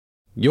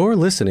You're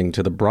listening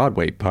to the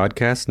Broadway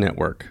Podcast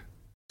Network.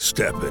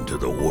 Step into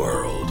the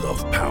world of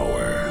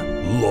power,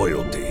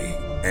 loyalty,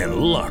 and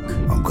luck.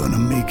 I'm gonna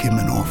make him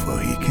an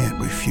offer he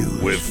can't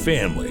refuse. With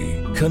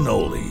family,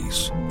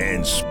 cannolis,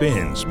 and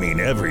spins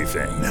mean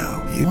everything.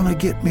 Now, you wanna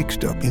get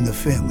mixed up in the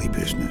family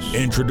business.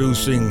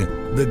 Introducing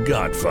The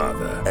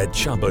Godfather at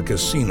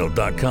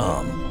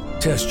ChumbaCasino.com.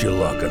 Test your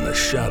luck in the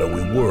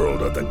shadowy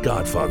world of The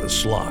Godfather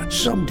slot.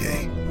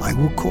 Someday, I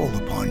will call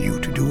upon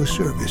you to do a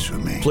service for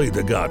me. Play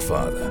The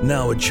Godfather,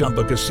 now at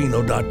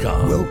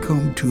ChumbaCasino.com.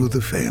 Welcome to the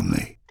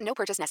family. No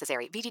purchase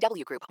necessary.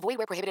 VGW Group. Void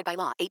where prohibited by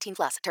law. 18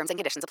 plus. Terms and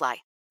conditions apply.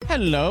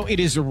 Hello, it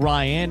is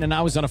Ryan, and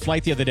I was on a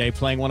flight the other day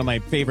playing one of my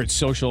favorite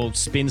social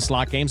spin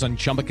slot games on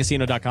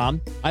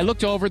ChumbaCasino.com. I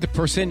looked over at the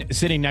person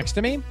sitting next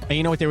to me, and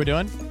you know what they were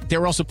doing? They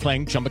were also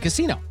playing Chumba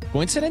Casino.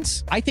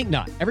 Coincidence? I think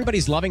not.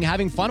 Everybody's loving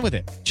having fun with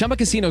it. Chumba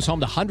Casino is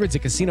home to hundreds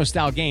of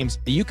casino-style games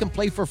that you can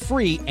play for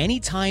free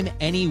anytime,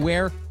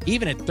 anywhere,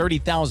 even at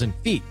 30,000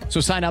 feet.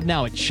 So sign up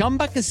now at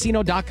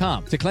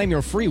ChumbaCasino.com to claim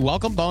your free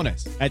welcome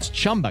bonus. That's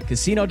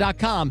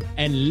ChumbaCasino.com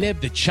and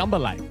live the Chumba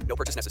life. No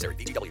purchase necessary.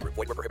 VGW Group.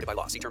 Void where prohibited by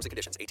law. See terms and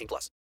conditions. 18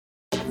 plus.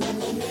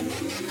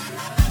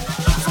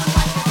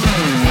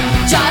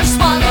 Josh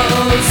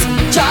Swallows,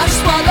 Josh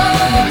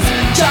Swallows,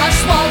 Josh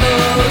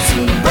Swallows,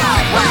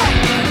 Broadway.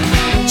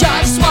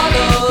 Josh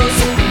Swallows,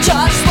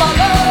 Josh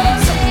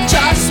Swallows,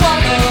 Josh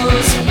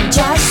Swallows,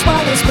 Josh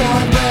Swallows,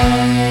 Broadway.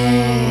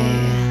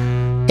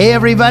 Hey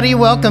everybody,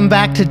 welcome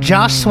back to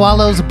Josh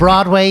Swallows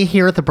Broadway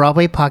here at the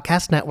Broadway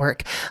Podcast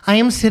Network. I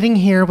am sitting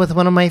here with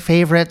one of my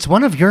favorites,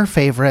 one of your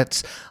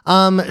favorites.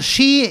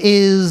 She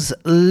is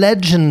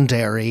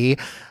legendary.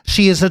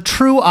 She is a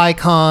true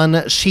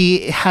icon.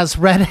 She has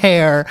red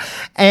hair,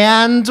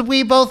 and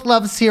we both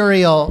love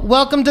cereal.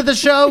 Welcome to the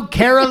show,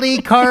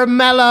 Carolee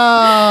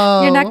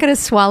Carmello. You're not going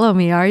to swallow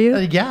me, are you?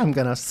 Yeah, I'm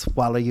going to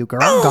swallow you, girl.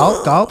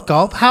 Gulp, gulp,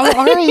 gulp. How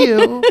are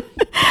you?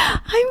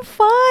 I'm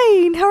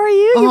fine. How are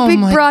you, you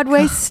big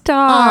Broadway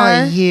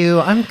star? Oh, you.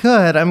 I'm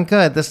good. I'm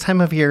good. This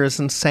time of year is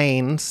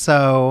insane.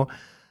 So,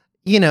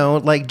 you know,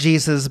 like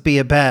Jesus be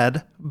a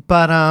bed.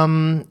 But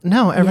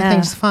no,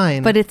 everything's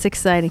fine. But it's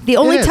exciting. The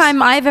only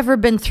time I've ever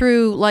been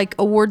through like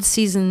award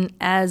season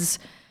as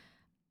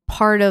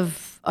part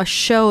of a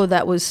show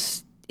that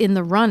was in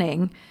the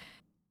running,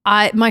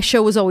 my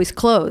show was always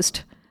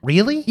closed.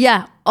 Really?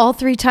 Yeah. All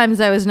 3 times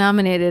I was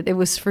nominated, it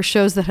was for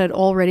shows that had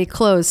already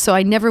closed. So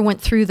I never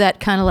went through that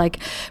kind of like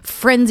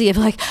frenzy of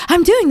like,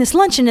 I'm doing this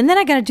luncheon and then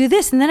I got to do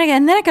this and then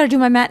I got to do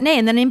my matinee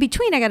and then in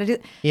between I got to do.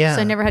 Yeah.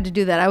 So I never had to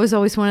do that. I was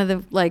always one of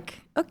the like,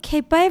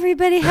 okay, bye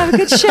everybody. Have a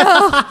good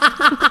show.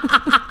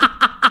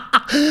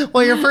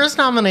 Well, your first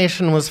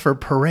nomination was for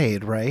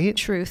Parade, right?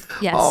 Truth.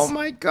 Yes. Oh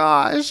my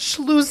gosh,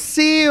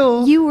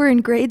 Lucille. You were in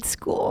grade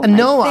school.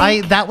 No,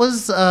 that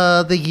was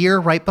the year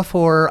right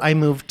before I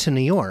moved to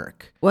New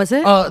York. Was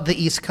it? The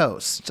East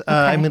Coast.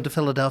 I moved to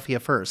Philadelphia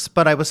first,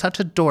 but I was such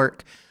a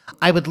dork.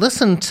 I would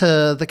listen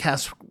to the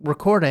cast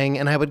recording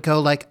and I would go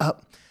like, oh,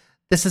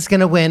 this is going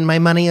to win. My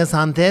money is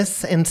on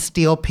this and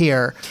Steel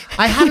Pier.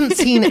 I hadn't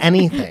seen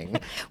anything.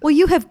 Well,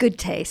 you have good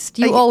taste.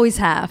 You always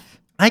have.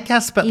 I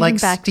guess, but Even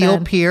like back Steel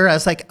then. Pier, I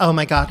was like, oh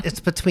my God, it's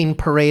between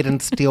Parade and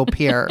Steel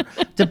Pier.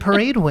 Did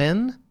Parade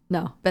win?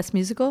 No. Best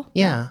musical?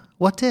 Yeah.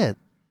 What did?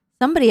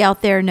 Somebody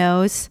out there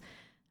knows.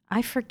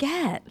 I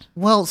forget.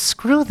 Well,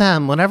 screw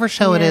them. Whatever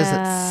show it is,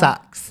 it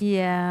sucks.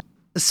 Yeah.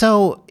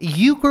 So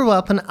you grew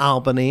up in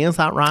Albany, is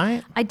that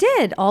right? I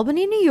did.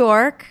 Albany, New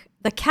York,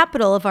 the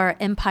capital of our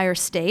Empire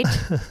State.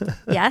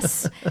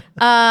 Yes.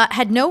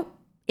 Had no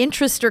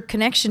interest or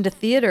connection to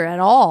theater at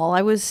all.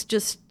 I was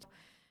just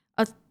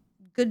a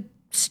good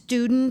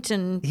student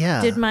and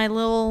did my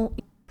little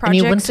projects.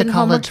 And you went to and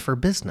college homework. for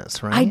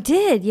business, right? I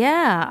did,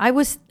 yeah.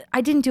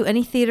 I didn't do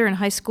any theater in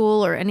high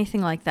school or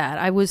anything like that.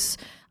 I was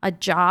a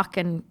jock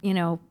and, you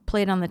know,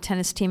 played on the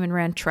tennis team and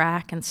ran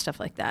track and stuff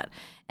like that.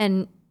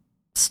 And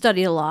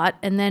studied a lot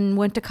and then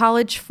went to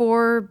college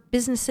for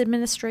business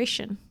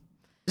administration.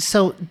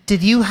 So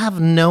did you have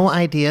no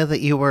idea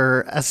that you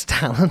were as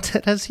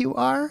talented as you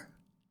are?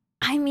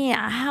 I mean,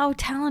 how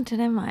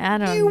talented am I? I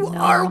don't know. You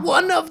are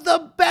one of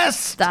the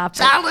best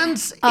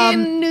talents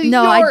in New York.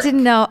 No, I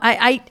didn't know.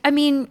 I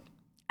mean,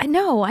 I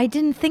know. I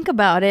didn't think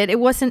about it. It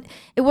wasn't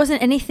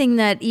anything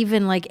that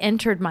even like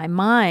entered my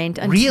mind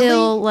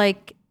until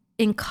like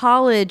in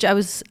college.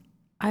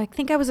 I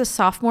think I was a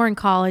sophomore in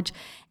college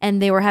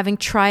and they were having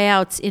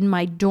tryouts in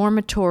my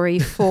dormitory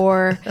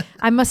for,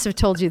 I must have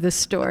told you this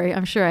story.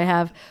 I'm sure I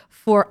have,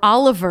 for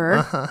Oliver.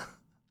 Uh-huh.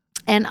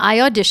 And I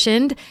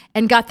auditioned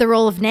and got the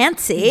role of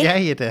Nancy. Yeah,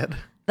 you did.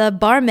 The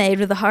barmaid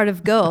with a heart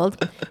of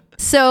gold.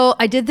 So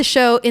I did the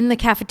show in the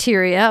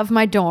cafeteria of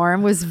my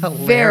dorm, was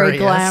very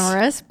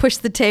glamorous,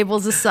 pushed the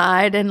tables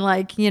aside and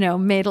like, you know,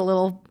 made a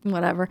little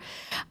whatever,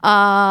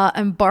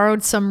 and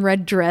borrowed some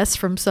red dress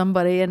from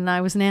somebody and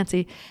I was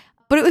Nancy.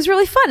 But it was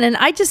really fun. And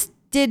I just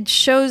did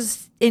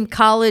shows in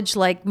college,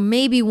 like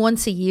maybe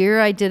once a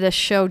year I did a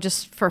show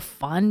just for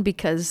fun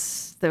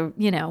because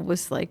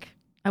was like,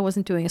 I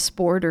wasn't doing a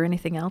sport or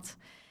anything else.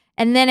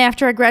 And then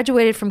after I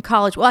graduated from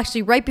college, well,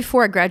 actually right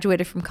before I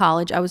graduated from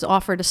college, I was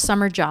offered a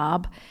summer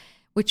job,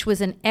 which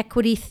was an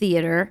Equity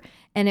Theater.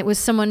 And it was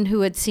someone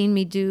who had seen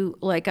me do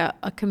like a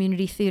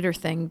community theater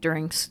thing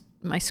during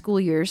my school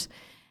years.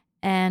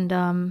 And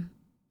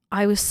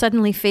I was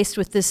suddenly faced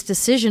with this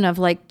decision of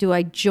like, do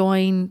I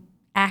join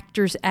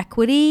Actors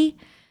Equity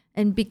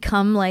and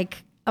become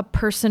like a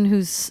person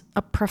who's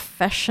a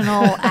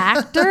professional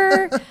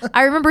actor?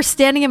 I remember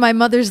standing in my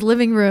mother's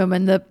living room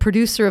and the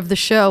producer of the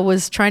show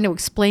was trying to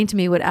explain to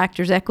me what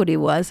Actors Equity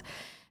was.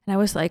 And I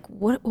was like,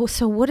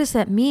 so what does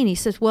that mean? He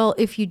says, well,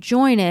 if you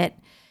join it,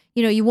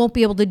 you know, you won't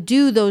be able to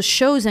do those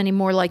shows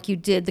anymore like you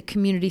did the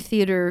community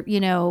theater, you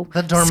know,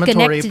 the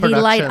dormitory Schenectady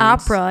Light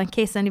productions. Opera, in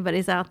case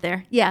anybody's out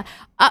there. Yeah.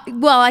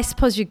 Well, I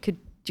suppose you could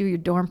do your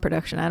dorm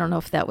production. I don't know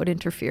if that would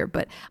interfere,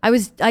 but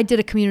I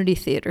did a community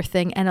theater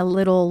thing and a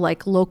little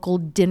like local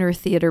dinner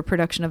theater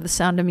production of The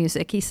Sound of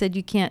Music. He said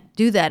you can't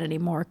do that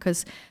anymore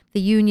because the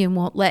union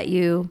won't let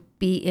you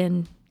be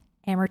in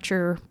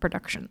amateur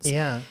productions.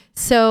 Yeah.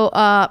 So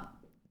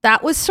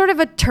that was sort of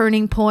a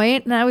turning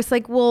point, and I was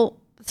like, well,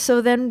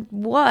 so then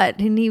what?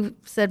 And he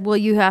said, well,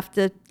 you have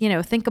to, you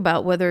know, think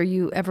about whether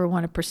you ever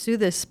want to pursue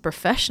this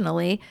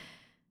professionally.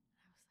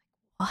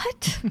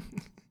 What?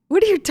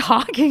 What are you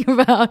talking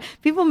about?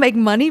 People make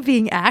money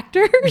being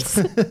actors?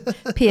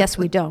 P.S.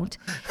 We don't.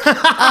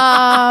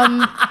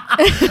 That's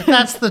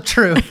the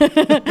truth.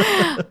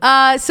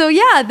 So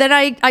yeah, then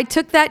I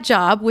took that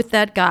job with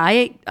that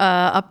guy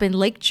up in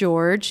Lake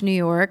George, New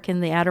York,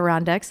 in the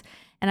Adirondacks,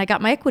 and I got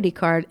my Equity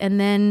card. And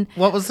then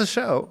What was the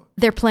show?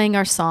 they're playing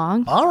our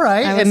song. All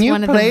right. I was And you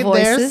one of the played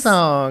their voices.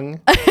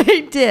 song.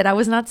 I did. I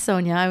was not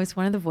Sonia. I was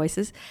one of the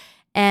voices.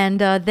 And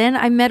then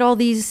I met all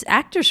these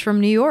actors from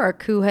New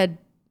York who had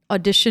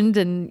auditioned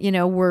and, you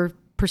know, were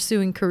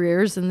pursuing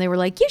careers. And they were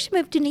like, you should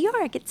move to New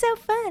York. It's so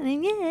fun.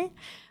 And yeah.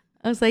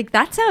 I was like,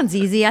 that sounds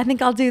easy. I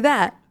think I'll do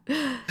that.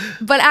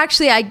 But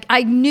actually,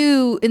 I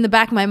knew in the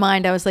back of my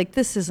mind, I was like,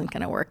 this isn't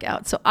going to work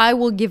out. So I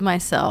will give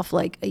myself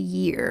like a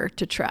year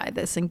to try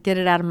this and get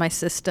it out of my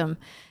system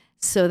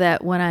so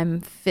that when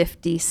I'm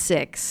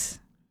 56,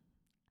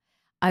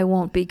 I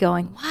won't be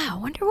going, wow, I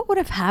wonder what would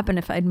have happened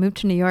if I'd moved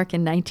to New York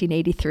in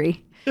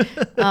 1983.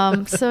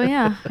 So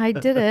yeah, I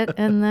did it.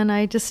 And then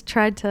I just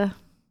tried to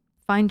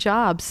find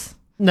jobs.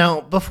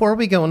 Now, before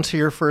we go into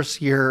your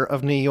first year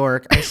of New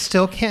York, I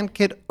still can't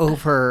get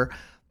over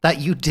that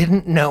you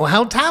didn't know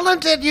how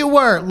talented you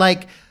were.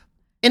 Like,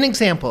 an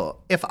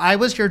example, if I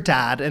was your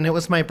dad and it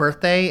was my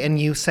birthday and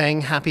you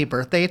sang happy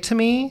birthday to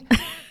me,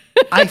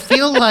 I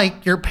feel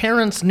like your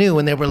parents knew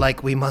and they were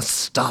like, we must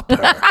stop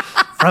her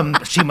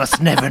she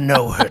must never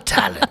know her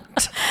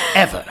talent,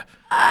 ever.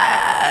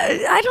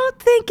 I don't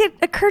think it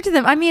occurred to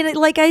them. I mean,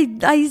 like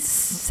I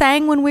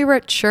sang when we were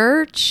at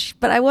church,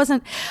 but I was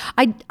in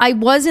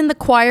the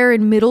choir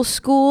in middle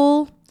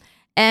school.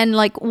 And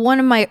like one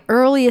of my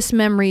earliest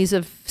memories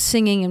of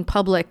singing in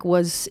public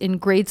was in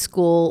grade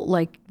school,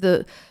 like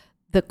the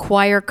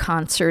choir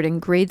concert in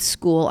grade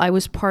school. I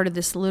was part of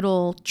this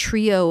little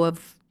trio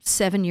of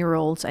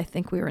 7-year-olds, I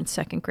think we were in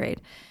second grade,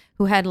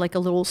 who had like a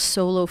little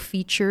solo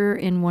feature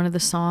in one of the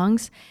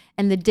songs.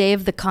 And the day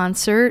of the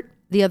concert,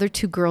 the other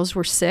 2 girls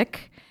were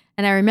sick.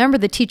 And I remember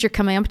the teacher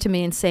coming up to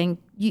me and saying,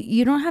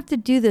 you don't have to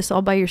do this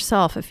all by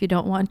yourself if you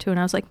don't want to. And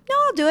I was like, no,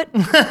 I'll do it.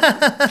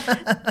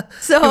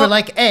 So You were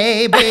like,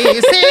 A, B,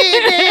 C, D,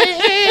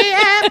 E,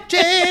 F, G.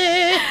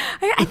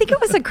 I think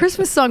it was a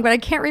Christmas song, but I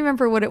can't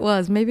remember what it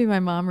was. Maybe my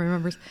mom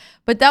remembers.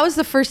 But that was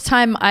the first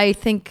time I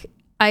think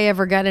I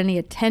ever got any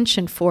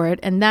attention for it.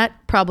 And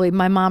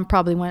my mom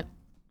probably went,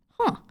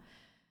 huh.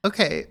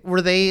 Okay,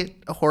 were they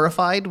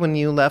horrified when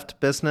you left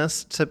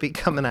business to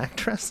become an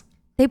actress?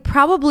 They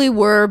probably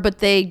were, but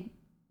they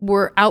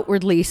were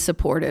outwardly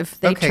supportive.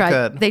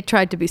 They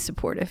tried to be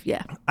supportive,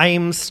 yeah.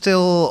 I'm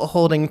still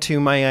holding to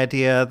my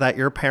idea that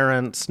your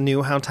parents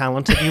knew how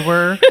talented you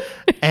were,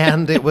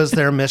 and it was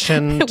their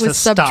mission It to was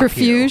stop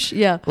subterfuge, you.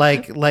 yeah.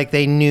 Like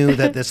they knew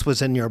that this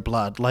was in your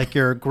blood. Like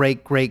your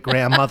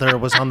great-great-grandmother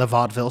was on the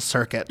vaudeville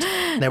circuit.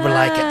 They were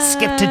like, it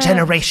skipped a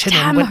generation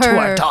and damn went to her.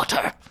 our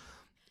daughter.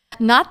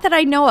 Not that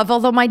I know of,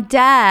 although my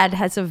dad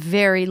has a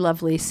very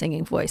lovely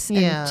singing voice and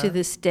Yeah. to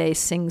this day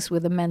sings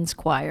with a men's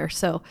choir.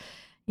 So,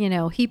 you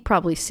know, he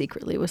probably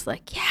secretly was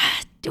like,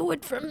 yeah, do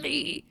it for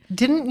me.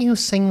 Didn't you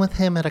sing with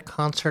him at a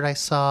concert I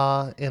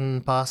saw in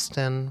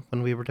Boston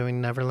when we were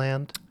doing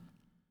Neverland?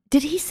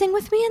 Did he sing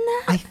with me in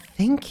that? I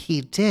think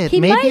he did.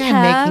 He Maybe might I'm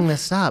have. making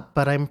this up,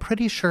 but I'm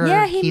pretty sure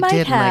Yeah, he might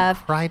did, have. and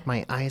I cried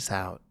my eyes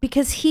out.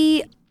 Because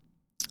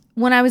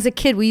when I was a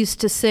kid, we used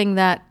to sing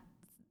that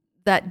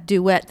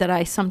duet that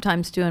I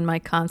sometimes do in my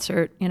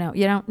concert, you know,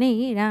 you don't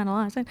need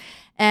analyzing.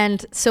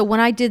 And so when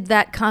I did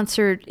that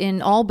concert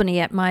in Albany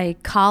at my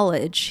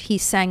college, he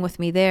sang with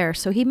me there.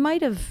 So he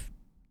might have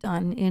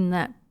done in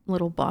that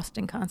little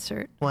Boston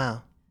concert.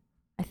 Wow.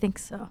 I think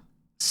so.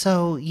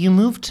 So you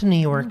moved to New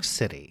York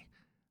City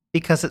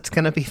because it's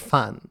going to be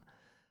fun.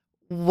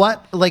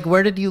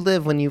 Where did you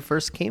live when you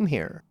first came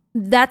here?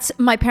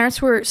 my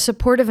parents were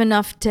supportive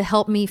enough to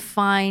help me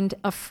find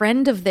a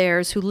friend of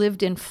theirs who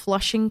lived in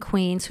Flushing,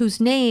 Queens, whose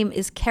name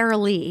is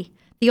Carol Lee,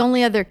 the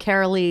only other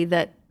Carol Lee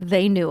that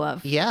they knew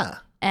of. Yeah.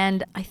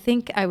 And I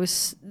think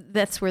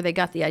that's where they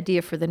got the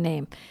idea for the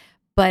name.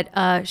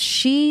 But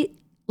she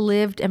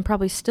lived and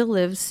probably still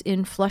lives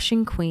in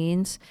Flushing,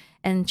 Queens.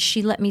 And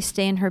she let me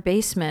stay in her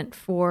basement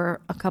for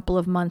a couple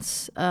of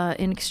months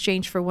in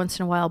exchange for once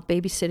in a while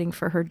babysitting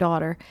for her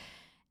daughter.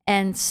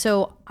 And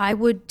so I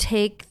would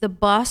take the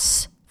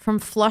bus from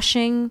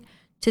Flushing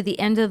to the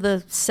end of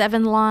the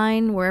 7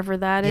 line, wherever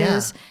that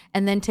is,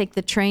 and then take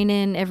the train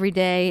in every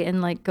day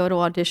and like go to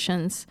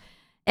auditions.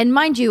 And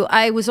mind you,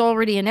 I was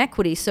already in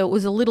equity, so it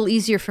was a little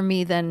easier for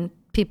me than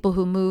people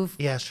who move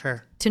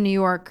to New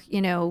York,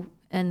 you know,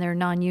 and they're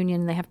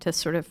non-union. They have to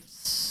sort of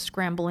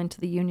scramble into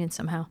the union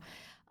somehow.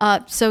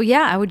 So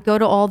yeah, I would go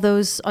to all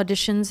those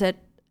auditions at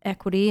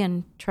Equity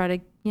and try to,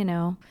 you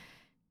know,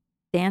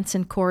 dance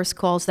and chorus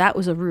calls. That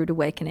was a rude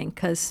awakening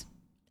because,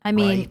 I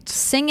mean,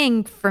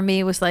 singing for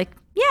me was like,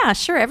 yeah,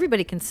 sure,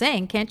 everybody can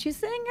sing. Can't you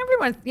sing?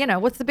 Everyone, you know,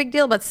 what's the big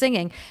deal about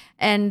singing?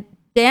 And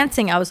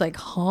dancing, I was like,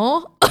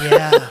 huh?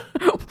 Yeah.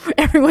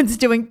 Everyone's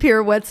doing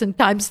pirouettes and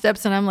time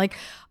steps, and I'm like,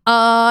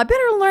 I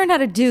better learn how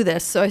to do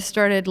this. So I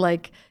started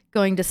like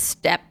going to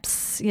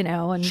steps, you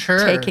know, and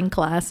taking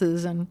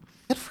classes and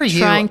good for you.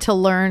 Trying to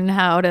learn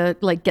how to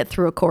like get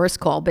through a chorus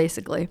call,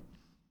 basically.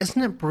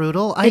 Isn't it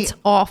brutal? It's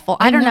awful.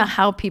 I don't know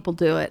how people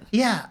do it.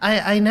 Yeah,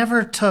 I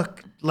never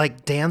took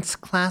like dance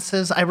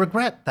classes. I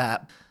regret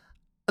that.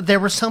 There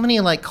were so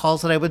many like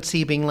calls that I would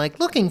see being like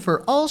looking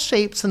for all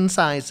shapes and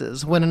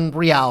sizes, when in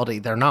reality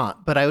they're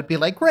not. But I would be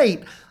like,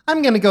 great,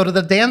 I'm going to go to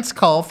the dance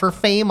call for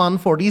Fame on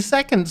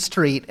 42nd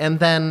Street and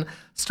then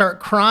start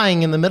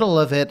crying in the middle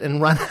of it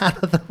and run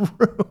out of the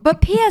room.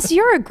 But P.S.,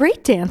 you're a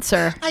great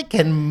dancer. I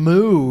can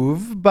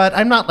move, but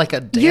I'm not like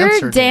a dancer.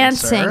 You're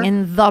dancing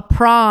in The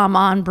Prom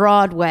on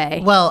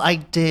Broadway. Well, I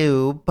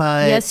do,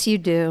 but... Yes, you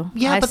do.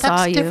 Yeah, but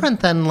that's different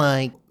than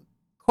like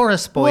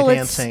chorus boy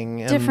dancing.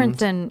 It's different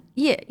than...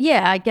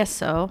 Yeah, I guess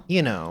so.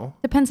 You know.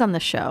 Depends on the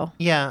show.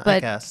 Yeah, but I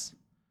guess.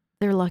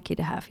 They're lucky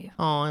to have you.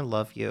 Oh, I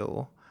love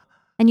you.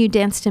 And you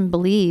danced in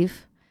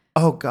Believe.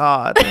 Oh,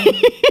 God.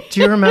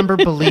 Do you remember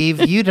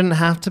Believe? You didn't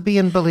have to be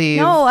in Believe.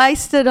 No, I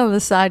stood on the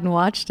side and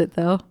watched it,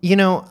 though. You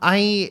know,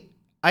 I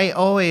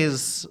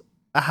always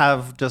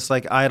have just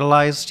like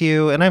idolized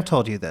you, and I've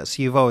told you this.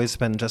 You've always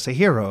been just a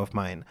hero of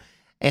mine.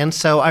 And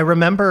so I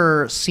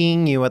remember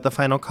seeing you at the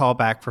final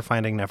callback for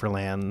Finding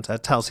Neverland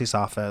at Telsey's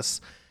office,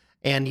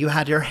 and you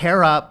had your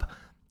hair up.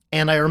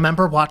 And I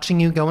remember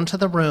watching you go into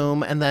the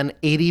room, and then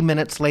 80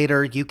 minutes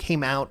later, you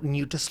came out and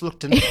you just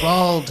looked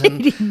enthralled.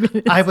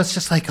 And I was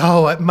just like,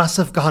 oh, it must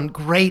have gone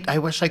great. I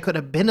wish I could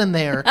have been in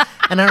there.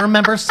 And I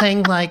remember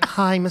saying like,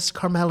 hi, Miss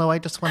Carmelo, I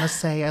just want to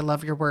say I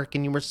love your work.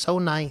 And you were so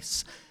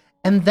nice.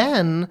 And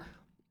then,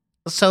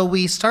 so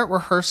we start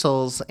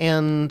rehearsals,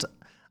 and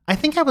I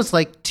think I was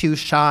like too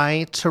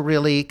shy to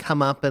really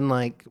come up and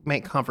like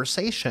make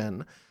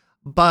conversation.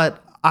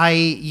 But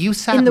you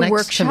sat in the next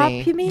workshop, to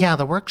me. You mean? Yeah,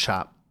 the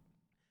workshop.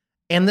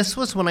 And this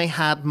was when I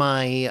had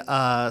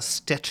my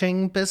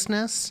stitching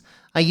business.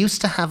 I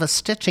used to have a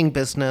stitching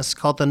business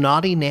called the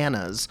Naughty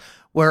Nanas,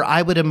 where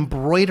I would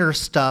embroider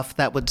stuff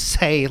that would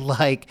say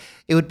like,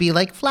 it would be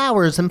like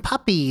flowers and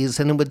puppies,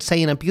 and it would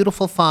say in a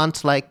beautiful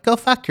font like, go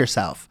fuck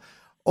yourself,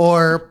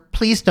 or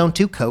please don't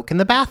do coke in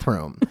the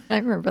bathroom. I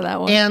remember that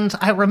one. And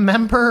I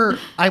remember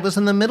I was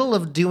in the middle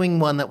of doing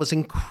one that was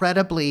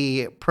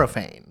incredibly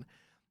profane.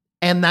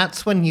 And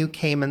that's when you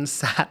came and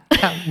sat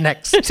down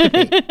next to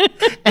me.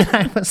 And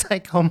I was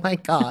like, oh my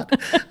God,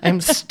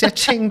 I'm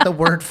stitching the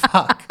word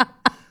fuck.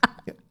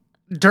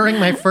 During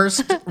my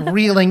first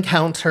real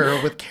encounter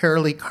with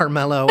Carolee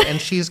Carmelo, and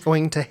she's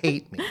going to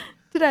hate me.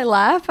 Did I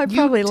laugh? I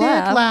probably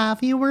laughed. You did laugh.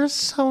 You were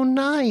so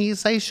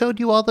nice. I showed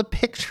you all the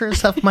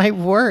pictures of my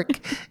work,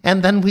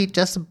 and then we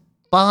just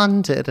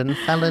bonded and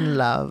fell in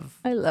love.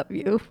 I love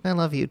you. I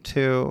love you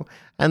too.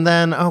 And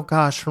then, oh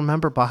gosh,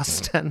 remember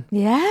Boston?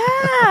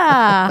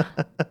 Yeah.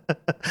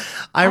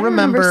 I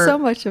remember so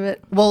much of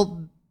it.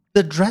 Well,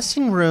 the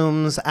dressing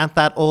rooms at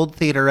that old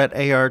theater at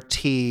ART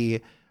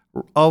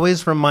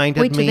always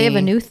reminded me. Wait, do they have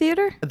a new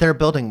theater? They're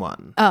building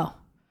one. Oh.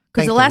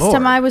 Because the last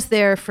time I was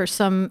there for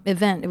some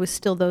event, it was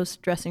still those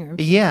dressing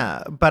rooms.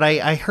 Yeah, but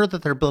I heard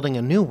that they're building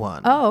a new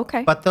one. Oh,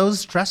 okay. But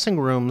those dressing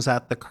rooms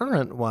at the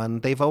current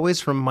one, they've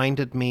always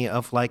reminded me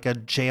of like a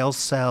jail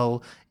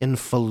cell in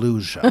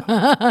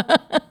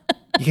Fallujah.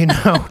 You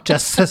know,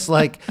 just this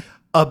like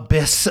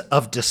abyss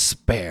of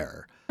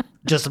despair.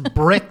 Just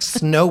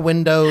bricks, no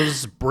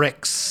windows,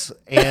 bricks,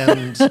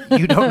 and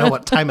you don't know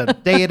what time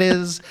of day it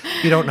is.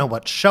 You don't know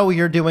what show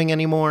you're doing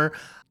anymore.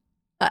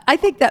 I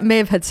think that may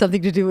have had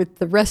something to do with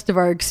the rest of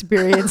our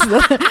experience,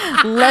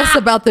 less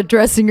about the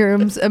dressing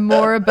rooms and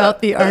more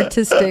about the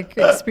artistic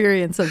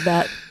experience of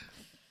that.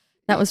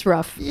 That was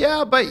rough.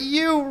 Yeah, but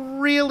you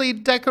really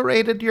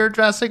decorated your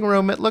dressing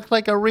room. It looked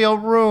like a real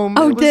room.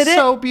 Oh, it was did it?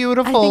 so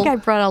beautiful. I think I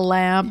brought a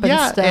lamp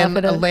and stuff. and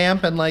a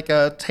lamp and like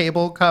a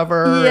table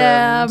cover.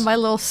 Yeah, and, my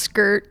little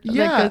skirt.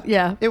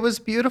 yeah. It was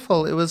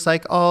beautiful. It was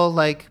like all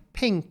like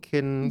pink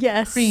and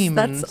cream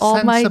that's and all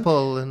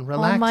sensible and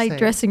relaxing. All my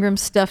dressing room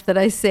stuff that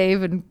I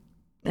save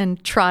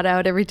and trot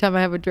out every time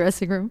I have a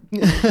dressing room.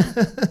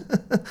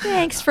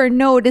 Thanks for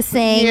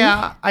noticing.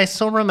 Yeah, I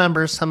still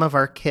remember some of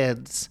our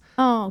kids.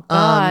 Oh,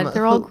 God.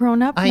 They're all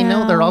grown up now. I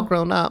know, they're all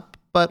grown up.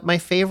 But my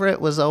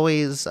favorite was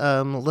always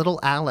little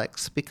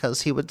Alex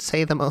because he would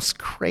say the most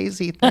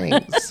crazy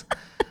things.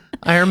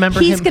 I remember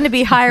He's going to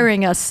be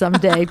hiring us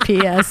someday,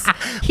 P.S.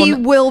 He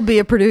will be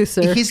a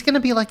producer. He's going to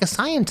be like a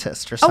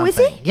scientist or something.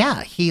 Oh, is he?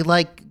 Yeah, he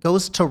like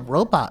goes to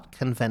robot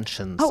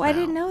conventions. Oh, now. I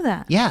didn't know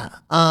that. Yeah.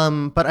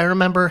 But I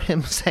remember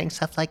him saying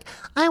stuff like,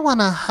 I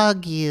want to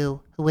hug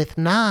you with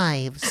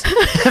knives.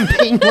 And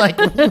being like,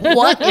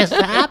 what is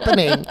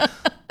happening?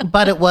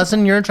 But it was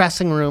in your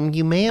dressing room.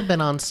 You may have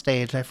been on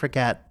stage, I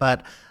forget,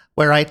 but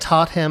where I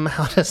taught him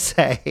how to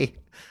say,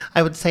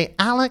 I would say,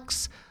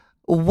 Alex,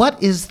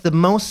 what is the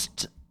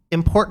most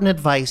important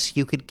advice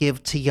you could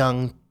give to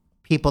young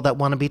people that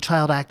want to be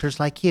child actors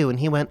like you?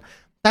 And he went,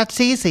 that's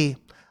easy.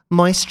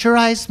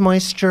 Moisturize,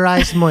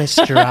 moisturize,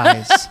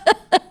 moisturize.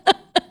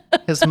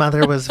 His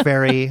mother was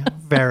very,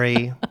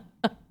 very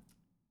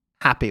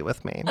happy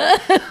with me.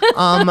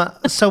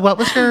 So what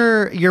was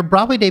your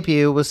Broadway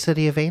debut was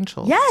City of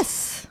Angels?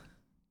 Yes.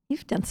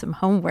 You've done some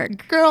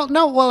homework. Girl,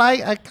 no, well,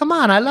 I come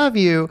on, I love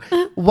you.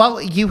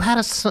 Well, you had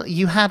a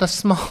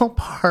small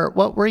part.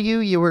 What were you?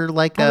 You were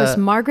like I was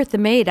Margaret the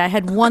maid. I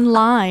had one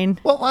line.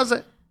 What was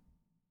it?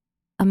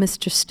 A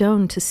Mr.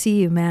 Stone to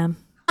see you, ma'am.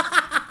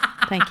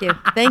 Thank you.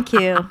 Thank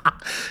you.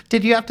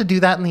 Did you have to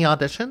do that in the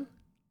audition?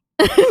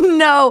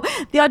 No,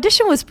 the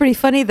audition was pretty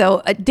funny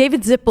though.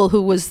 David Zippel,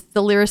 who was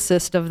the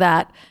lyricist of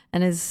that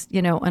and is,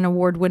 an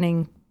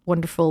award-winning,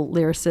 wonderful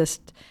lyricist,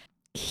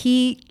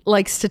 he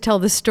likes to tell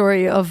the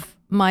story of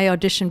my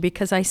audition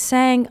because I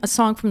sang a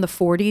song from the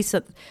 40s.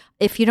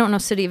 If you don't know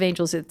City of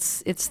Angels,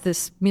 it's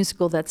this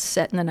musical that's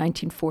set in the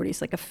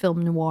 1940s, like a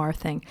film noir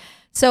thing.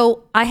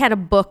 So I had a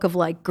book of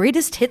like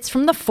greatest hits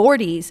from the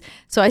 40s.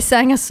 So I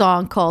sang a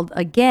song called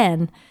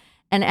Again.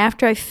 And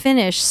after I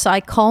finished, Cy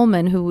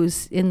Coleman, who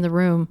was in the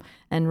room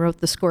and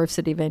wrote the score of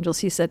City of Angels,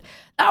 he said,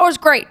 that was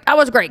great. That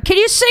was great. Can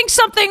you sing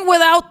something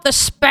without the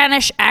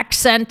Spanish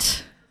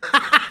accent?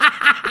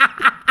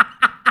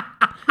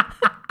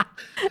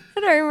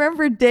 And I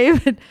remember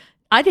David,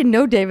 I didn't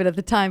know David at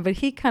the time, but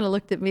he kind of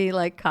looked at me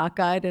like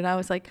cockeyed. And I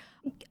was like,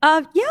 yeah,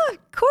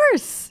 of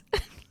course.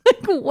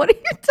 Like, what are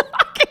you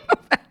talking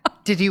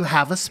about? Did you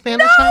have a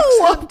Spanish accent?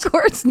 No, of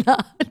course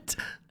not.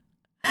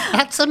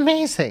 That's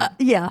amazing.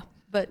 Yeah.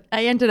 But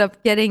I ended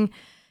up getting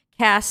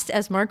cast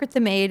as Margaret the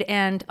Maid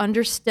and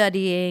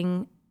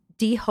understudying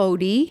Dee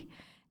Hoade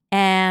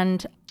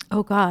and,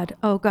 oh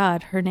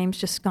God, her name's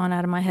just gone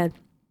out of my head.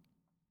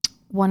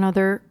 One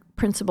other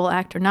principal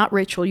actor, not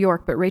Rachel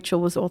York, but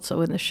Rachel was also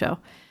in the show.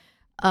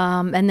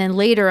 And then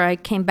later I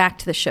came back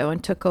to the show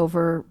and took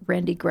over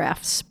Randy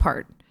Graff's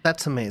part.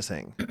 That's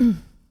amazing.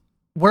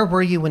 Where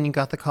were you when you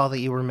got the call that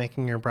you were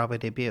making your Broadway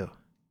debut?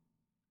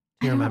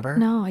 Do you remember?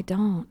 No, I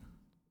don't.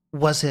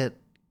 Was it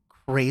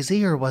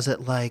crazy or was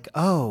it like,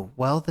 oh,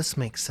 well, this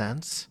makes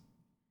sense?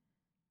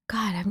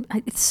 God,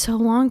 it's so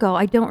long ago.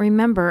 I don't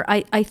remember.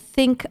 I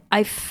think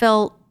I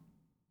felt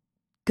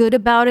good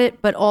about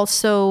it, but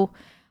also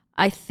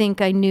I think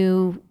I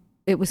knew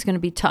it was going to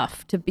be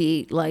tough to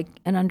be like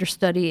an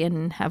understudy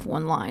and have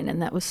one line,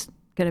 and that was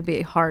going to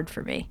be hard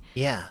for me.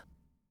 Yeah.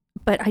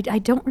 But I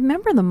don't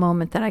remember the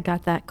moment that I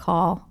got that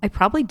call. I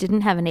probably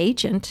didn't have an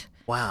agent.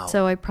 Wow.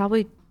 So I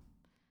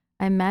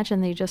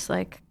imagine they just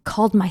like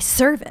called my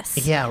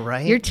service. Yeah,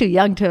 right. You're too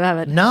young to have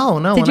it. No.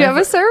 Did you have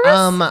a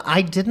service?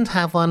 I didn't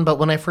have one, but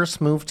when I first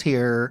moved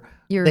here,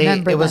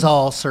 it was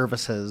all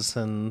services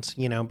and,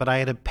 but I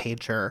had a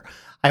pager.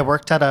 I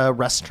worked at a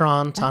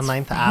restaurant on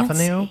 9th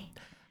Avenue.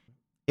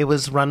 It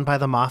was run by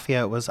the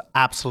mafia. It was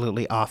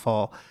absolutely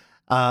awful.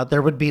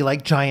 There would be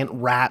like giant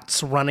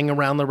rats running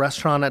around the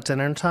restaurant at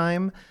dinner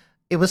time.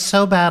 It was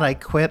so bad I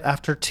quit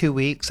after 2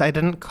 weeks. I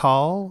didn't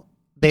call.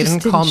 They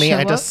didn't call me.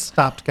 I just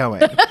stopped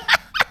going.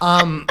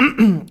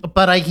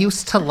 But I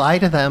used to lie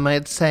to them.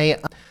 I'd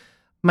say,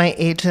 my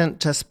agent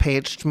just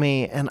paged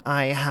me and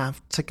I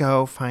have to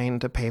go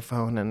find a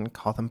payphone and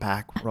call them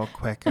back real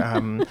quick.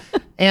 And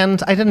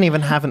I didn't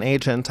even have an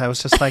agent. I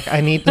was just like,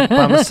 I need to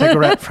bum a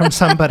cigarette from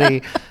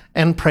somebody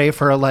and pray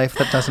for a life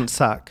that doesn't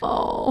suck.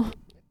 Oh.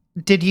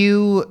 Did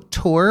you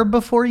tour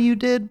before you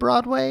did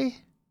Broadway?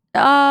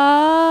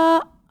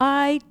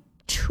 I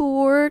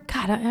toured.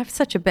 God, I have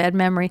such a bad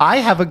memory. I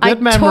have a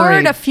good memory. I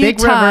toured a few Big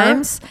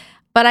times, River.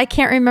 But I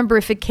can't remember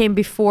if it came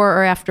before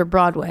or after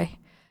Broadway.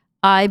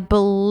 I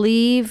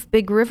believe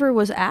Big River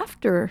was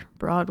after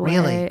Broadway.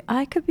 Really?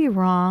 I could be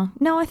wrong.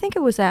 No, I think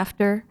it was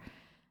after.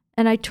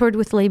 And I toured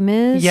with Les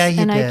Mis. Yeah,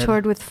 you and did. I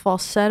toured with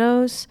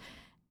Falsettos.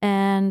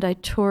 And I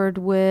toured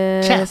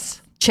with...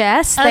 Chess.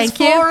 Chess, as thank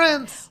you.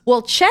 Florence.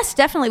 Well, Chess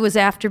definitely was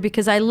after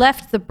because I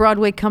left the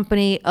Broadway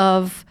company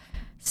of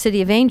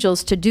City of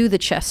Angels to do the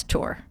Chess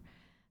tour.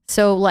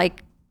 So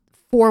like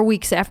 4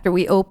 weeks after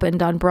we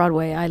opened on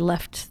Broadway, I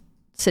left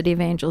City of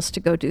Angels to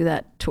go do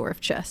that tour of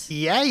Chess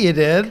Yeah, you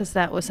did. because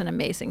that was an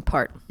amazing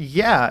part.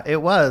 Yeah,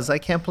 it was. I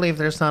can't believe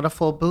there's not a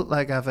full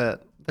bootleg of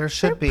it. There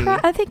should be.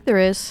 I think there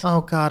is.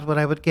 Oh, God, what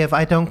I would give.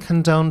 I don't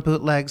condone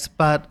bootlegs,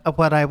 but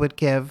what I would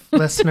give.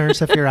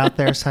 Listeners, if you're out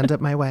there, send it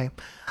my way.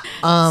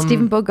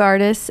 Stephen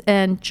Bogardus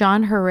and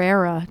John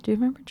Herrera. Do you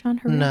remember John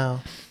Herrera? No.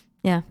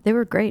 Yeah, they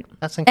were great.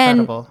 That's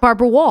incredible. And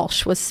Barbara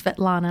Walsh was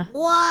Svetlana.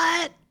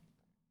 What?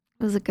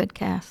 It was a good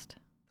cast.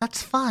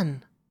 That's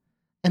fun.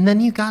 And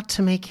then you got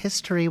to make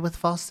history with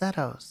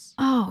falsettos.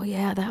 Oh,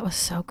 yeah, that was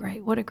so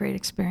great. What a great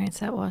experience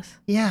that was.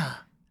 Yeah.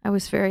 I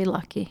was very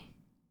lucky.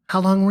 How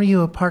long were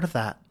you a part of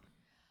that?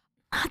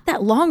 Not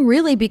that long,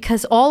 really,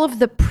 because all of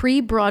the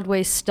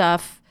pre-Broadway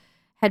stuff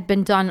had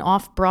been done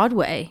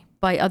off-Broadway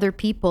by other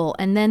people.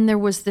 And then there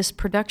was this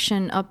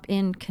production up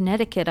in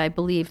Connecticut, I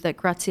believe, that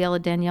Graziella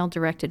Danielle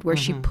directed, where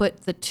she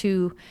put the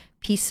two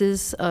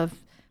pieces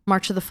of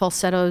March of the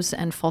Falsettos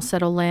and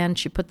Falsetto Land,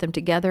 she put them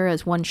together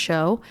as one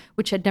show,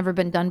 which had never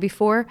been done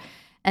before.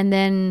 And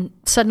then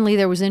suddenly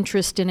there was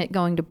interest in it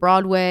going to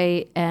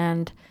Broadway,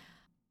 and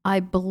I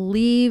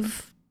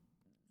believe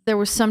there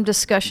was some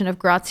discussion of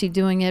Grazi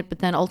doing it, but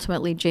then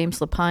ultimately James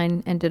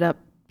Lapine ended up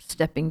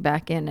stepping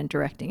back in and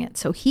directing it.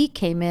 So he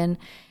came in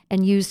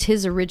and used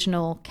his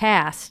original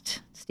cast,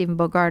 Stephen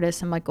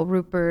Bogardus and Michael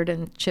Rupert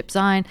and Chip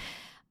Zien.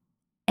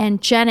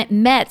 And Janet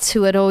Metz,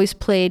 who had always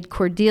played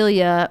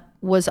Cordelia,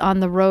 was on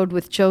the road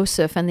with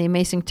Joseph and the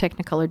Amazing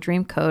Technicolor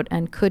Dreamcoat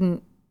and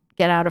couldn't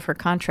get out of her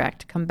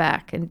contract to come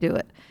back and do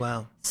it.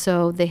 Wow.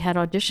 So they had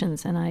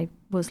auditions, and I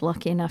was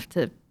lucky enough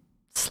to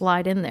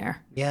slide in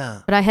there.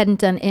 Yeah. But I hadn't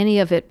done any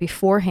of it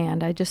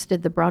beforehand. I just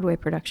did the Broadway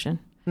production.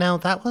 Now,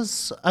 that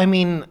was, I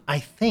mean, I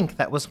think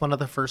that was one of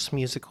the first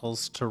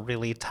musicals to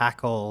really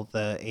tackle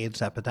the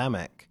AIDS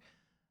epidemic.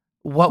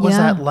 What was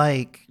Yeah. that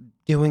like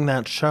doing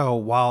that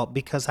show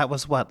because that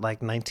was what,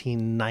 like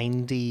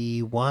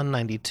 1991,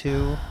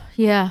 92,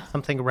 Yeah.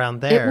 something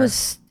around there.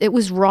 It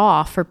was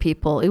raw for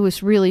people. It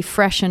was really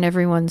fresh in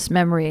everyone's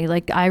memory.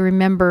 Like I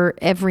remember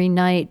every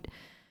night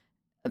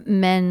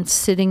men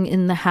sitting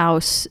in the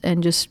house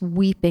and just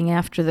weeping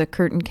after the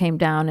curtain came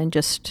down and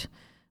just,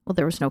 well,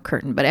 there was no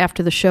curtain, but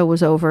after the show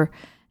was over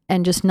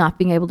and just not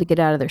being able to get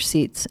out of their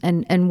seats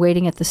and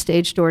waiting at the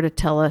stage door to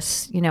tell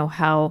us, you know,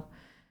 how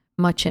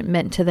much it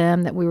meant to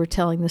them that we were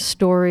telling the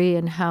story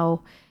and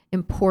how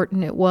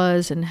important it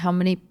was and how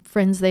many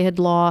friends they had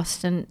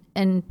lost.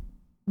 And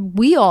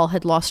we all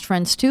had lost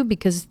friends too,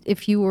 because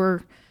if you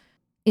were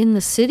in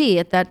the city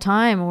at that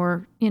time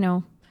or, you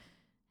know,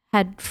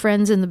 had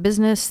friends in the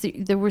business,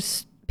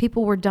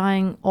 people were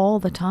dying all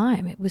the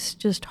time. It was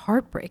just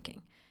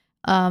heartbreaking.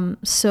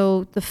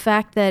 So the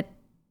fact that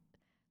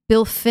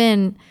Bill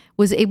Finn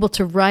was able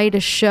to write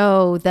a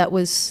show that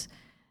was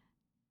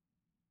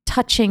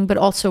touching, but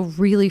also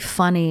really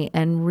funny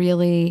and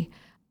really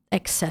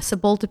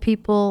accessible to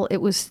people, it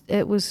was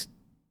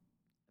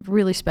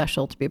really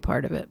special to be a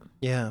part of it.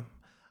 Yeah.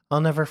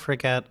 I'll never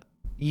forget,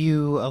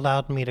 you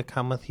allowed me to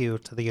come with you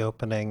to the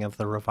opening of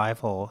the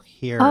revival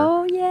here.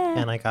 Oh, yeah.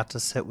 And I got to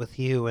sit with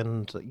you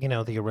and, you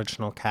know, the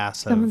original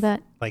cast Some of of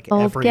that like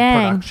old every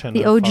gang, production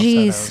the of OGs.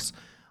 Falsettos.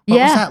 What was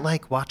Yeah. that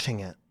like watching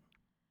it?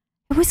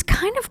 It was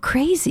kind of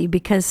crazy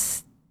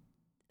because,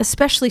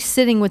 especially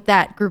sitting with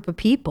that group of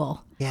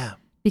people, Yeah.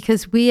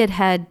 because we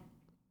had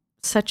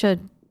such a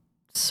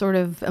sort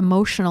of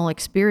emotional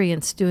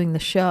experience doing the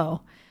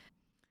show.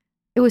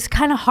 It was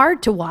kind of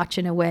hard to watch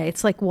in a way.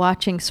 It's like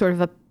watching sort of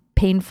a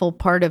painful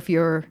part of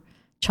your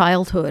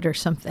childhood or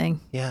something.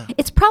 Yeah.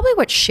 It's probably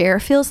what Cher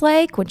feels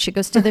like when she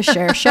goes to the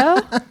Cher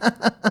show.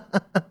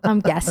 I'm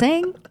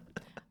guessing.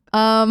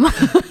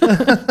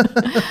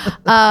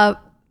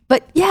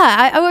 But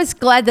yeah, I was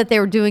glad that they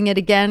were doing it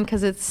again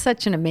because it's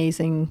such an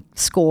amazing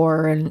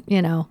score and,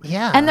 you know.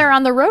 Yeah. And they're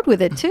on the road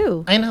with it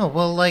too. I know.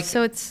 Well, like,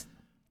 So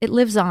it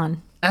lives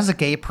on. as a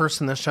gay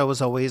person, the show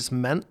has always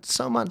meant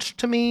so much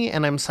to me.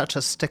 And I'm such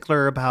a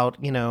stickler about,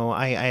 you know,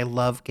 I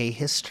love gay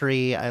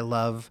history. I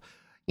love,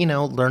 you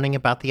know, learning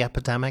about the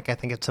epidemic. I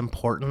think it's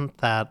important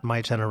that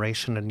my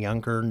generation and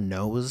younger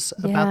knows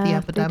about the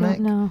epidemic.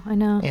 They don't know. I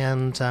know.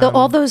 And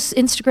All those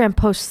Instagram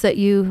posts that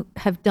you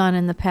have done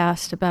in the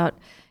past about,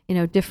 you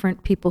know,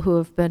 different people who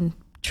have been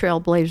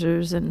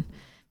trailblazers and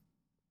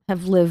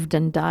have lived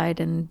and died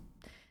and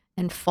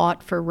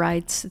fought for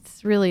rights.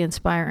 It's really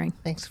inspiring.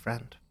 thanks,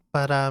 friend.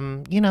 But,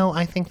 you know,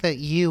 I think that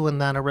you and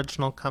that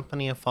original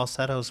company of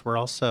falsettos were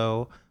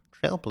also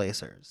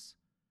trailblazers.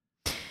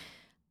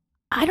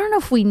 I don't know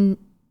if we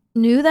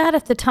knew that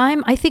at the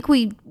time. I think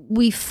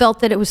we felt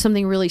that it was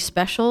something really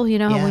special, you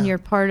know, Yeah. when you're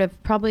part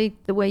of probably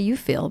the way you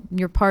feel.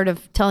 You're part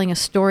of telling a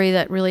story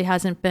that really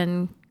hasn't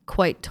been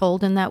quite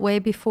told in that way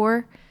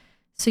before.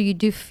 So you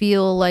do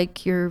feel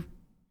like you're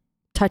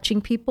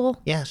touching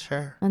people. Yeah,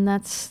 sure. And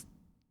that's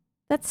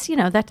you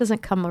know, that doesn't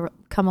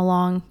come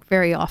along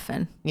very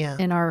often Yeah.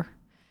 in our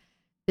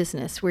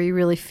business where you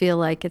really feel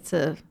like it's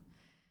a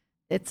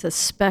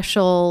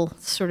special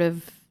sort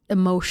of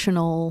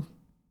emotional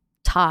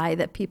tie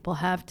that people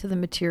have to the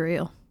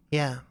material.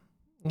 Yeah.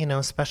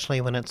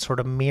 Especially when it's sort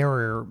of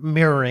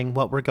mirroring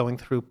what we're going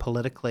through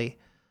politically,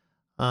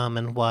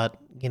 and what,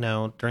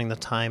 during the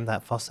time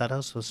that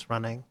Falsettos was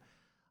running,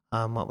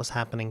 what was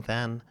happening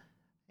then.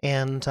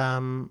 And,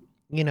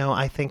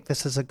 I think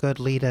this is a good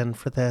lead-in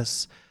for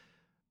this.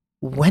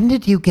 When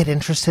did you get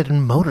interested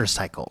in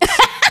motorcycles?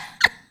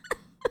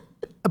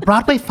 A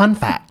Broadway fun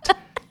fact.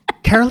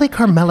 Carolee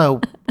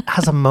Carmello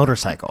has a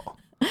motorcycle.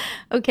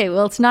 Okay,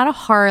 well, it's not a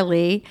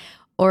Harley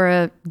or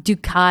a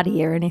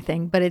Ducati or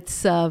anything, but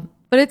it's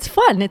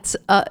fun. It's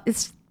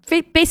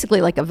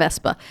basically like a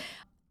Vespa.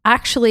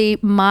 Actually,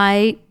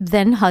 my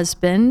then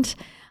husband,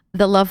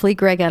 the lovely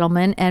Greg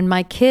Edelman, and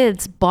my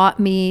kids bought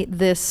me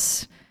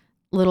this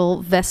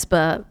little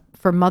Vespa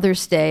for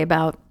Mother's Day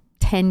about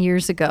 10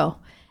 years ago.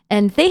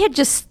 And they had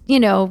just,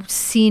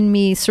 seen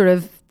me sort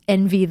of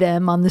envy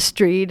them on the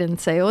street and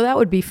say, oh, that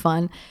would be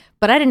fun.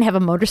 But I didn't have a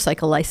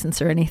motorcycle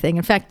license or anything.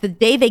 In fact, the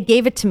day they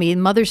gave it to me,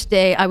 Mother's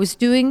Day, I was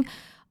doing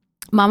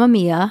Mamma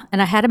Mia,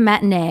 and I had a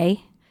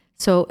matinee.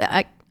 So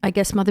I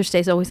guess Mother's Day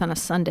is always on a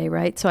Sunday,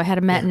 right? So I had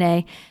a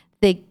matinee. Yeah.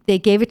 They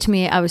gave it to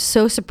me. I was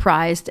so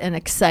surprised and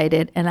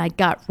excited, and I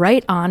got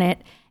right on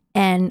it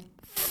and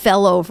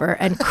fell over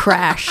and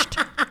crashed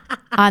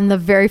on the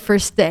very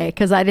first day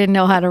because I didn't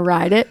know how to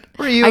ride it.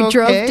 Were you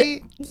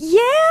okay?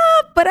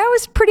 Yeah, but I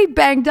was pretty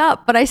banged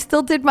up, but I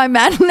still did my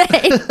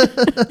matinee.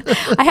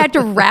 I had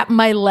to wrap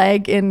my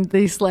leg in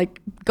these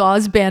like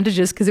gauze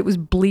bandages because it was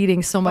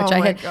bleeding so much.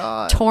 I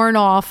had torn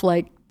off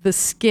like the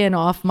skin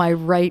off my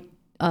right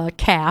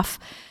calf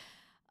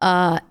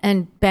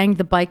and banged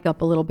the bike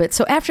up a little bit.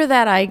 So after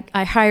that,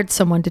 I hired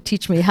someone to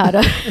teach me how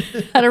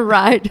to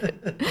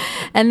ride.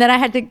 And then I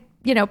had to,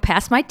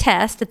 pass my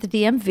test at the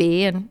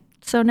DMV. And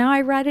so now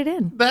I ride it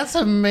in. That's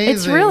amazing.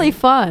 It's really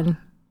fun.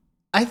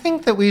 I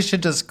think that we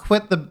should just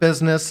quit the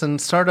business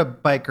and start a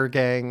biker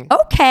gang.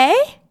 Okay.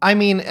 I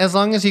mean, as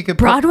long as you could...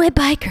 Broadway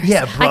bikers.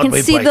 Yeah, Broadway I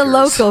can see bikers. the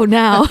logo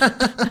now.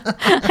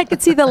 I can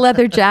see the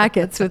leather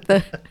jackets with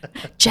the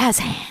jazz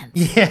hands.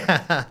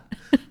 Yeah.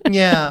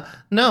 Yeah.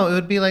 No, it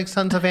would be like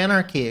Sons of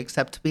Anarchy,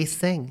 except we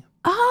sing.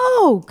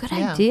 Oh, good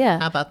idea.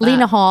 How about that?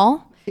 Lena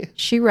Hall,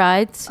 she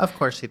rides. Of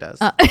course she does.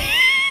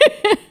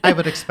 I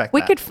would expect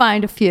we that. could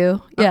find a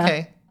few. Yeah.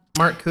 Okay.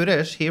 Mark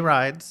Kudish, he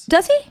rides.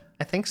 Does he?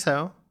 I think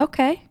so.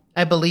 Okay.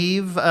 I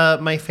believe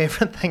my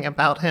favorite thing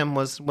about him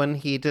was when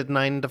he did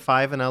 9 to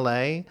 5 in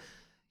LA,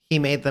 he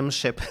made them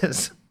ship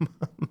his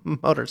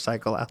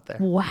motorcycle out there.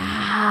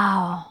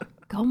 Wow.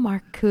 Go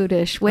Mark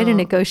Kudish. Way to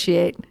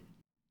negotiate.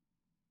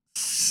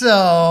 So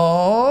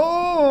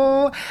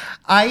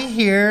I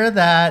hear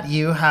that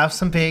you have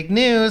some big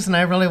news and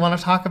I really want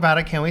to talk about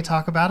it. Can we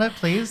talk about it,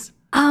 please?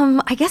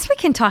 I guess we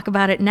can talk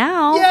about it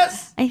now.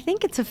 Yes. I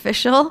think it's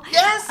official.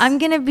 Yes. I'm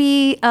going to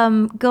be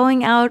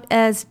going out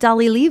as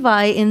Dolly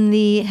Levi in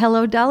the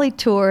Hello Dolly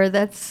tour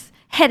that's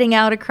heading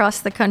out across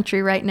the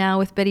country right now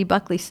with Betty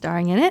Buckley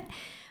starring in it.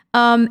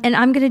 And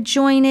I'm going to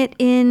join it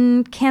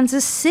in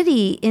Kansas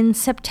City in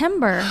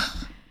September.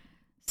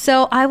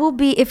 So I will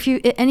be, if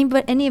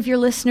any of your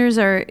listeners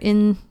are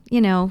in,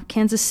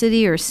 Kansas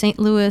City or St.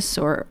 Louis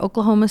or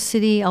Oklahoma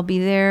City, I'll be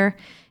there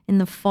in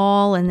the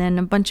fall, and then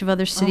a bunch of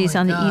other cities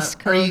on the East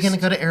Coast. Are you going to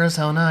go to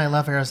Arizona? I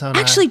love Arizona.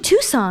 Actually,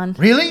 Tucson.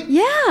 Really?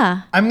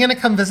 Yeah. I'm going to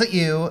come visit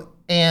you,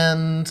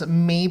 and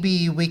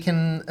maybe we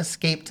can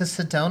escape to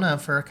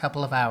Sedona for a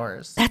couple of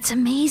hours. That's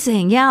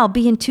amazing. Yeah, I'll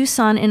be in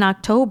Tucson in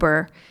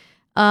October.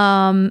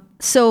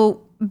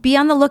 So be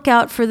on the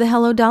lookout for the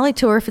Hello Dolly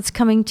tour if it's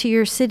coming to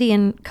your city,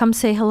 and come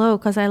say hello,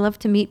 because I love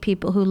to meet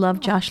people who love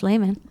Josh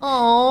Lehman.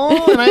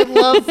 Oh, and I'd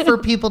love for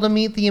people to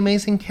meet the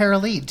amazing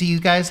Carolee. Do you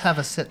guys have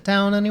a sit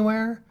down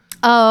anywhere?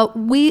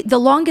 The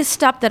longest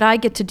stop that I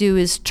get to do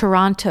is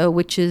Toronto,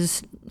 which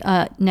is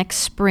next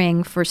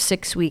spring for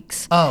 6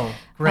 weeks. Oh,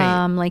 great.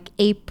 Like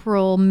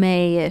April,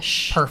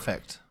 May-ish.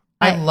 Perfect.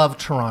 I love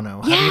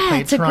Toronto. Yeah, have you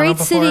played it's Toronto a great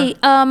before? city.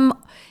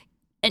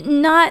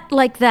 Not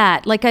like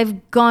that. Like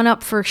I've gone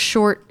up for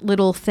short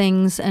little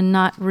things and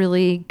not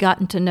really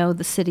gotten to know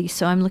the city.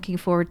 So I'm looking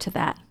forward to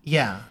that.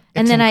 Yeah.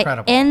 And then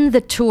incredible. I end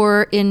the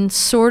tour in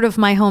sort of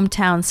my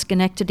hometown,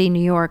 Schenectady,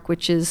 New York,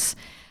 which is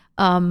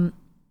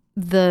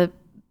the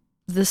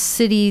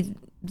city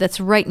that's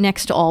right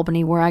next to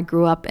Albany, where I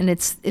grew up, and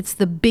it's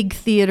the big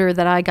theater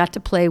that I got to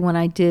play when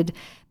I did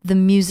The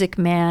Music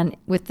Man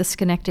with the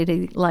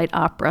Schenectady Light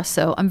Opera.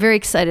 So I'm very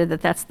excited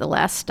that that's the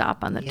last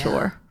stop on the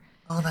tour.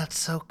 Oh, that's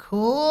so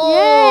cool.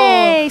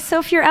 Yay! So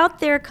if you're out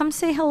there, come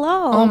say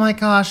hello. Oh my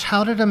gosh,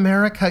 how did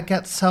America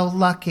get so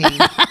lucky?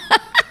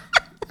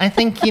 I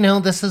think,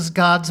 this is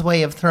God's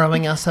way of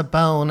throwing us a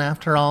bone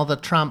after all the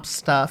Trump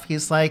stuff.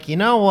 He's like, you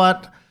know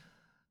what?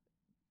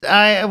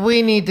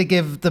 We need to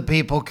give the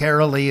people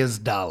Carolee as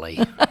Dolly.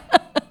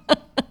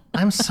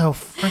 I'm so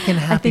freaking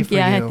happy for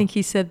you. I think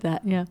he said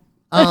that, yeah.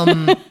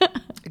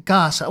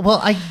 Gosh,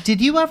 well,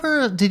 did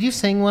you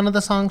sing one of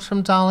the songs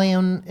from Dolly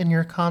in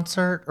your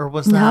concert, or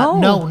was that?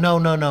 No.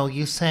 No.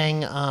 You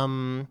sang,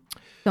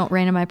 Don't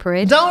rain on my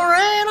parade. Don't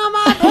rain on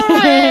my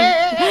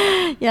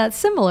parade. Yeah, it's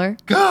similar.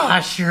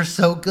 Gosh, you're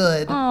so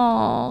good.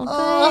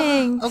 Oh,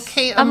 thanks.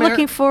 Okay, I'm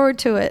looking forward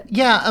to it.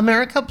 Yeah,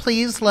 America,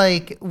 please,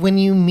 like, when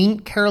you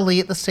meet Carol Lee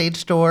at the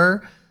stage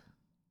door,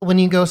 when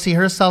you go see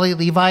her, Sully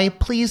Levi,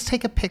 please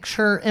take a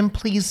picture and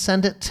please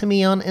send it to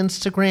me on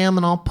Instagram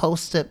and I'll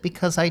post it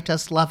because I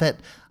just love it.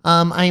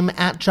 I'm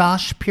at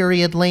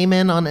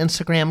Josh.Layman on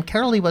Instagram.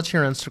 Carol Lee, what's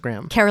your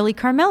Instagram? Carol Lee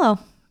Carmelo.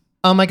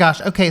 Oh my gosh.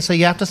 Okay, so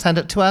you have to send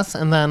it to us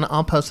and then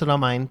I'll post it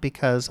on mine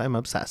because I'm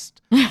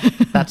obsessed.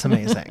 That's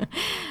amazing.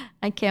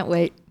 I can't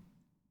wait.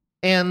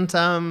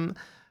 And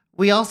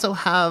we also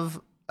have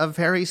a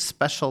very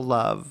special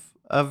love,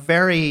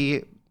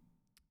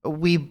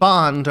 we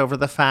bond over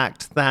the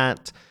fact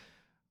that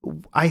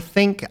I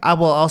think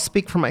I'll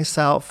speak for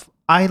myself.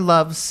 I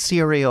love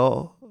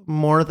cereal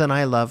more than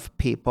I love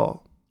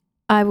people.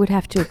 I would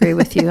have to agree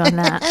with you on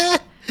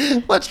that.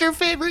 What's your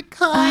favorite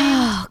kind?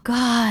 Oh,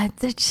 God.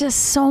 There's just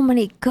so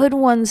many good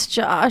ones,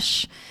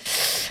 Josh.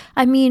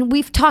 I mean,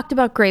 we've talked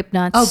about Grape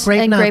Nuts. Oh,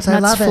 Grape and Nuts. Grape I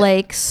Nuts love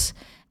Flakes.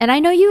 And I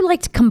know you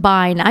like to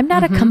combine. I'm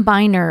not a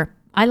combiner.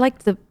 I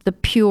like the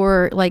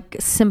pure, like,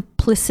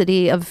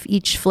 simplicity of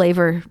each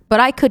flavor. But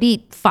I could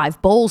eat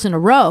 5 bowls in a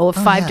row of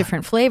 5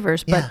 different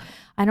flavors, but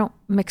I don't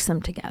mix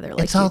them together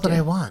like it's all you that do.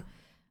 I want.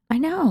 I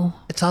know.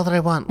 It's all that I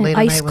want. And Late at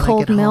ice night when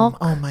cold I get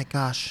milk. home. Oh my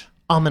gosh.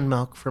 Almond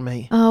milk for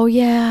me. Oh,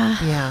 yeah.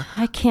 Yeah.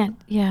 I can't,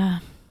 yeah.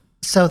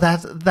 So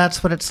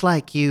that's what it's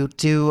like. You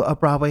do a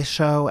Broadway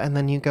show and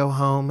then you go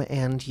home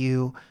and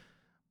you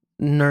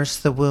nurse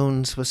the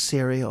wounds with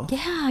cereal.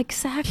 Yeah,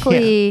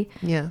 exactly.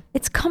 Yeah.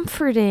 It's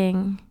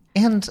comforting.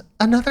 And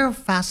another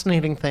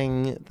fascinating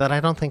thing that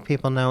I don't think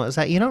people know is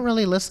that you don't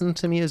really listen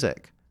to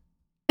music.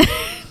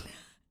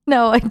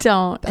 No, I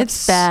don't.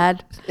 It's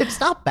bad. It's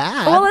not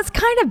bad. Well, it's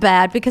kind of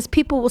bad because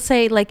people will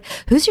say, like,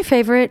 who's your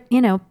favorite,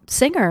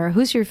 singer?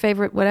 Who's your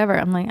favorite whatever?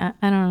 I'm like, I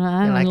don't know.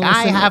 I don't I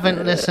listen.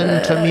 haven't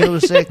listened to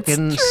music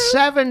in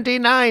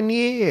 79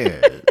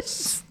 years.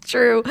 It's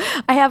true.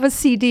 I have a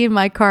CD in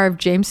my car of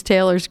James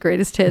Taylor's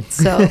greatest hits.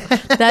 So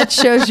that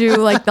shows you,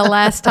 like, the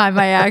last time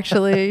I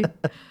actually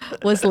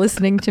was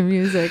listening to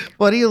music.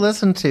 What do you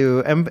listen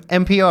to?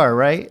 NPR,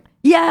 right?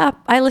 Yeah,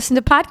 I listen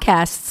to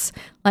podcasts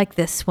like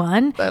this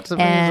one. That's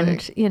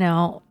amazing.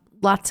 And,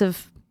 lots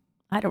of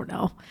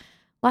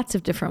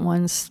different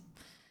ones.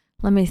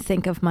 Let me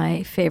think of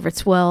my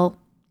favorites. Well,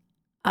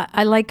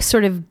 I like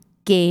sort of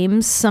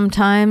games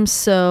sometimes.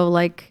 So,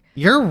 like...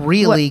 You're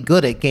really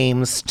good at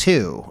games,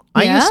 too.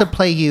 I Yeah? used to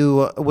play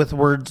you with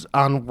words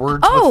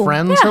with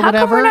friends yeah, or how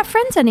whatever. come we're not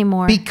friends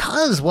anymore?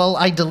 Because,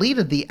 I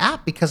deleted the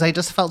app because I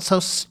just felt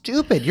so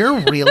stupid. You're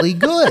really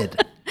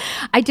good.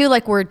 I do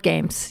like word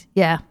games.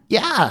 Yeah.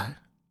 Yeah.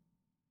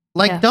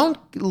 Like, Yeah. don't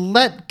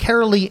let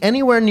Carol Lee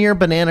anywhere near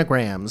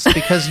Bananagrams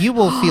because you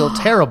will feel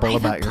terrible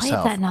about I haven't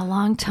yourself. played that in a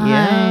long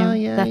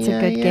time. That's a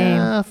good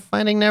game.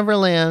 Finding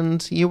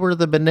Neverland. You were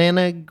the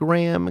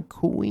Bananagram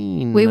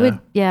queen. We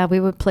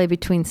would play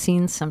between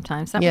scenes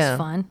sometimes. That was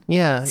fun.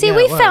 Yeah. See, yeah,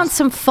 we it was. found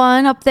some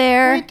fun up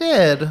there. We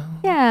did.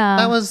 Yeah.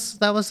 That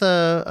was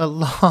a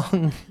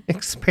long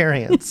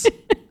experience,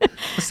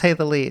 to say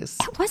the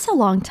least. It was a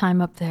long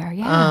time up there.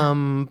 Yeah.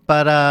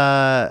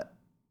 But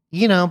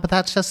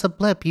that's just a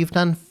blip. You've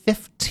done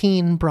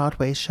 15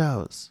 Broadway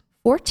shows.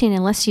 14,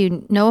 unless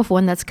you know of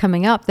one that's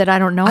coming up that I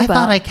don't know I about.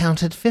 thought I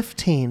counted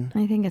 15.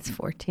 I think it's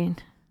 14.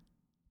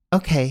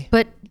 Okay.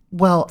 But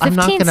well, I'm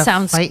not 15 going to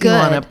sounds fight you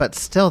on good. it, but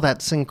still,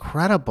 that's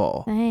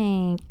incredible.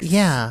 Thanks.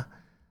 Yeah.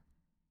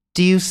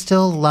 Do you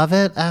still love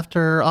it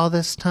after all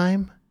this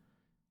time?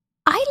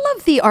 I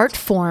love the art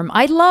form.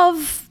 I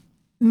love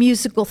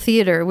musical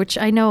theater, which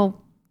I know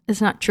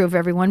is not true of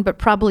everyone, but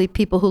probably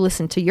people who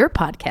listen to your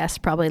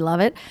podcast probably love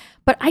it.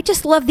 But I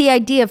just love the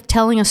idea of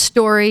telling a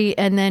story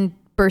and then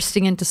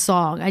bursting into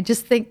song. I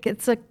just think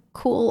it's a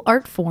cool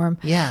art form.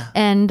 Yeah.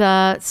 And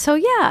so,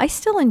 yeah, I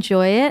still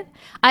enjoy it.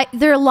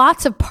 There are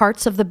lots of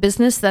parts of the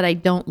business that I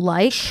don't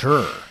like.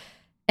 Sure.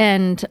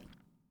 And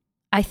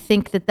I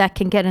think that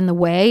can get in the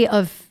way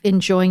of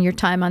enjoying your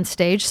time on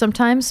stage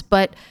sometimes.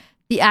 But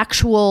the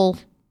actual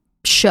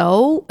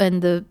show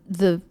and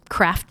the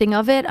crafting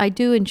of it, I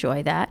do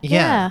enjoy that.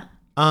 Yeah.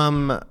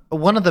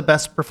 One of the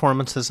best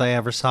performances I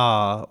ever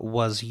saw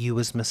was you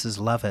as Mrs.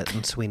 Lovett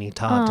in Sweeney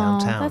Todd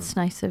downtown. That's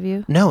nice of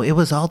you. No, it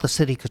was all the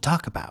city could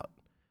talk about.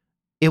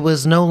 It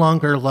was no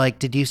longer like,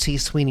 did you see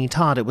Sweeney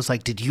Todd? It was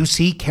like, did you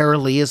see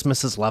Carol Lee as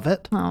Mrs.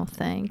 Lovett? Oh,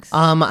 thanks.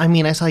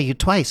 I saw you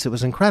twice. It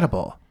was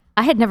incredible.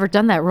 I had never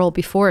done that role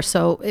before,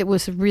 so it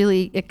was a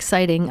really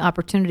exciting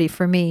opportunity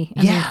for me.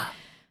 I mean,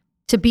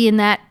 to be in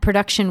that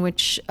production,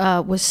 which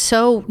was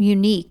so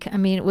unique. I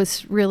mean, it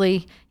was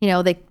really,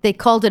 they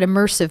called it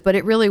immersive, but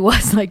it really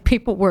was like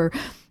people were,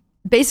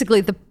 basically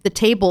the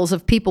tables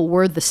of people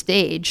were the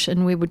stage,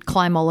 and we would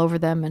climb all over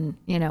them and,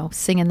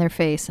 sing in their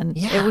face. And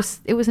it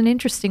was an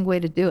interesting way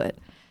to do it.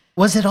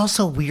 Was it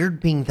also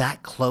weird being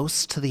that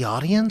close to the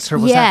audience, or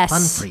was that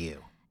fun for you?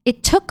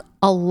 It took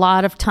a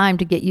lot of time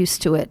to get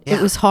used to it. Yeah.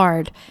 It was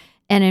hard.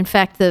 And in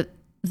fact, the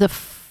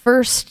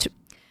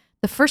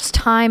the first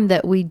time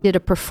that we did a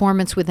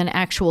performance with an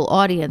actual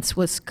audience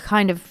was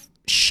kind of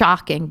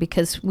shocking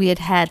because we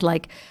had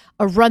like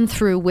a run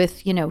through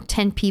with,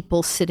 10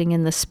 people sitting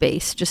in the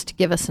space just to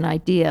give us an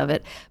idea of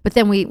it. But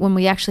then when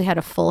we actually had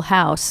a full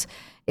house,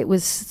 it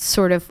was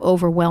sort of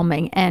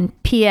overwhelming.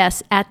 And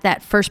P.S. at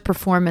that first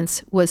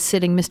performance was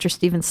sitting Mr.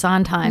 Stephen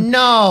Sondheim.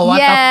 No,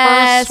 yes,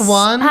 at the first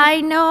one?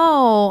 I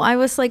know. I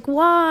was like,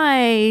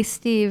 why,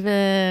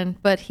 Stephen?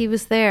 But he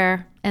was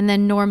there. And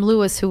then Norm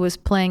Lewis, who was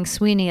playing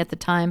Sweeney at the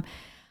time,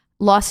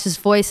 lost his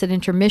voice at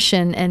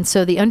intermission. And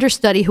so the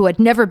understudy, who had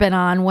never been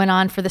on, went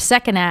on for the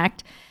second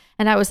act.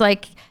 And I was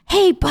like,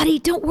 hey, buddy,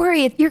 don't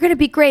worry. You're going to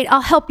be great.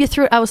 I'll help you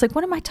through it. I was like,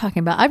 what am I talking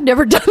about? I've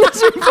never done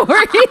this before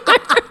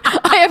either.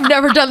 I have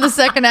never done the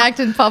second act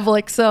in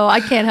public, so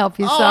I can't help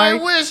you. Sorry.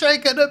 I wish I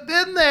could have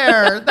been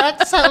there.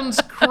 That sounds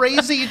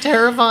crazy,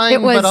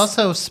 terrifying, but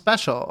also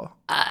special.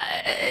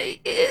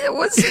 It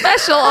was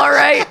special, all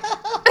right.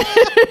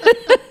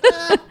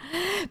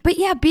 But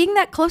yeah, being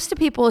that close to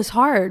people is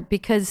hard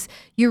because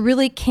you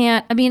really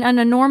can't. I mean, on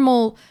a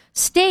normal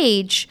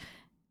stage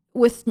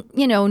with,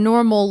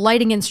 normal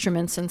lighting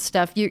instruments and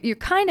stuff, you're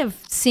kind of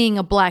seeing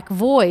a black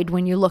void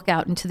when you look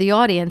out into the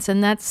audience.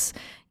 And that's,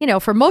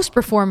 for most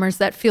performers,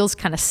 that feels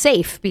kind of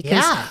safe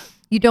because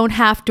you don't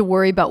have to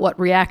worry about what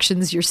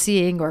reactions you're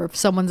seeing or if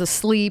someone's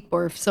asleep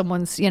or if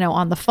someone's,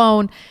 on the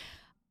phone.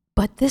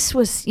 But this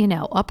was,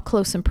 up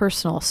close and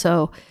personal.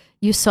 So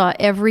you saw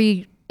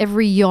every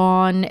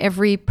yawn,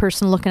 every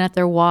person looking at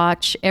their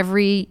watch,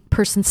 every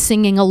person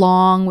singing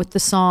along with the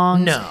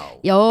songs. No.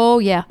 Oh,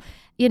 yeah.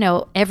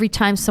 Every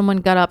time someone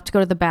got up to go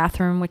to the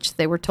bathroom, which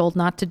they were told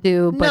not to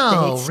do,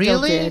 but they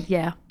still did.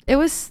 Yeah. It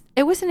was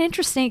an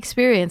interesting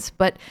experience,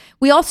 but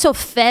we also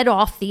fed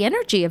off the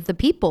energy of the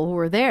people who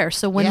were there.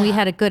 So when we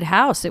had a good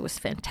house, it was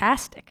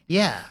fantastic.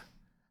 Yeah.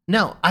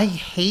 No, I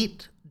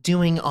hate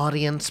doing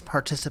audience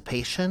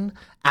participation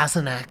as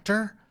an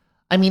actor.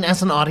 I mean,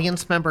 as an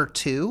audience member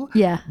too.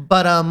 Yeah.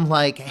 But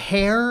like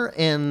Hair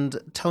and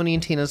Tony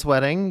and Tina's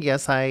Wedding,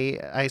 yes,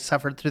 I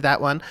suffered through that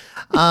one.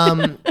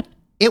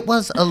 It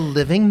was a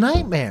living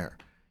nightmare.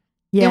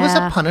 Yeah. It was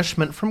a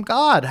punishment from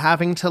God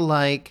having to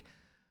like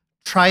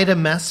try to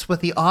mess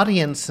with the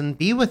audience and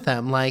be with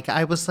them. Like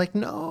I was like,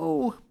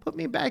 no, put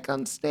me back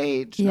on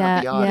stage,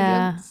 not the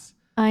audience.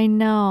 Yeah. I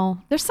know.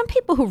 There's some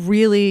people who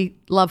really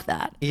love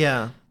that.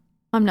 Yeah.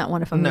 I'm not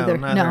one of them either.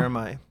 Neither am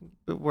I.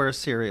 We're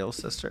serial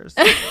sisters.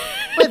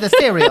 We're the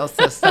serial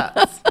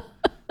sisters.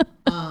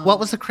 What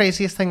was the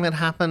craziest thing that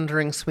happened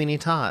during Sweeney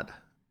Todd?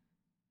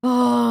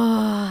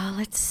 Oh,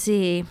 let's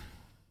see.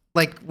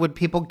 Like, would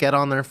people get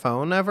on their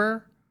phone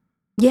ever?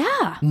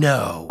 Yeah.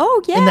 No.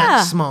 Oh, yeah. In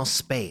that small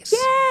space.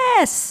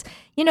 Yes.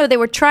 They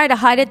would try to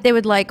hide it. They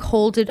would like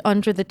hold it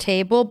under the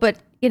table, but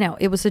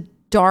it was a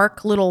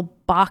dark little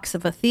box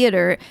of a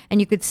theater and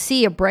you could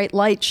see a bright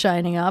light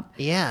shining up.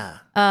 Yeah.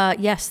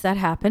 Yes, that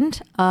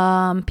happened.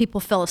 People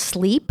fell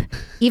asleep.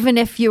 Even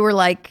if you were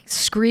like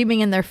screaming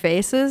in their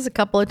faces, a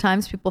couple of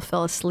times people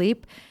fell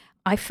asleep.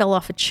 I fell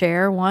off a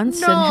chair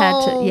once and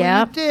had to,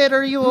 you did.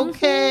 Are you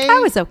okay? I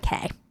was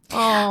okay.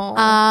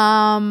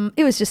 Oh.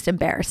 It was just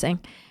embarrassing.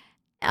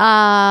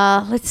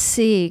 Let's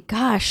see.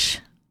 Gosh,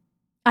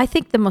 I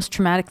think the most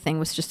traumatic thing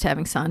was just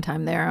having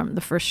Sondheim there on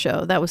the first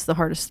show. That was the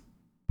hardest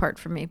part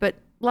for me. But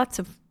lots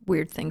of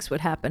weird things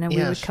would happen, and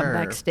we would come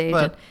backstage,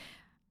 but,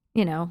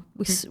 and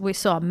we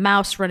saw a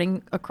mouse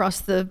running across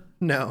the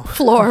No.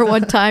 floor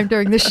one time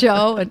during the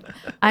show, and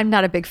I'm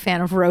not a big fan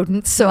of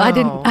rodents, so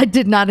I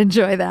did not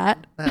enjoy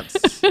that.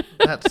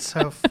 That's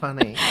so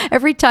funny.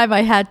 Every time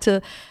I had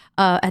to,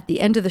 at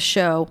the end of the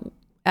show,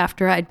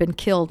 after I'd been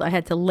killed, I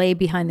had to lay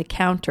behind the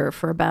counter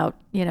for about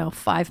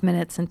 5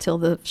 minutes until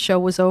the show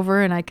was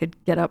over and I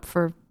could get up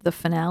for the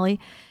finale.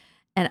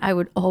 And I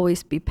would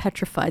always be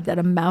petrified that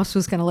a mouse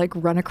was going to like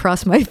run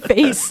across my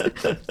face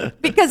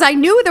because I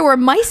knew there were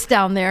mice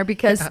down there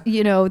because,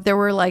 there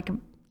were like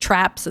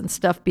traps and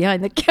stuff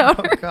behind the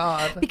counter. Oh,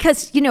 God.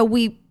 Because,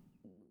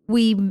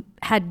 we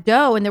had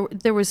dough and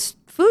there was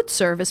food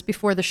service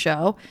before the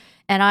show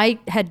and I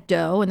had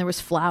dough and there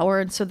was flour.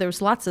 And so there was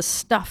lots of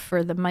stuff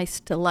for the mice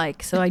to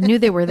like. So I knew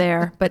they were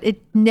there, but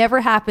it never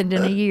happened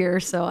in a year.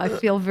 So I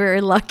feel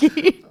very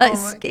lucky I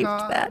escaped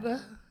that.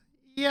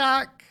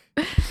 Yuck.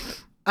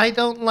 I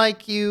don't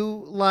like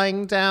you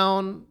lying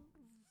down,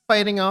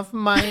 fighting off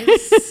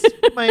mice,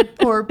 my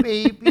poor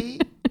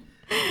baby.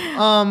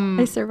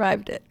 I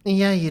survived it.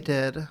 Yeah, you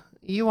did.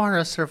 You are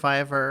a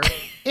survivor.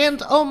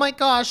 And oh my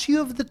gosh, you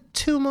have the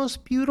two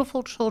most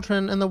beautiful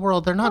children in the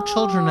world. They're not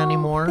children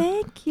anymore.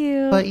 Thank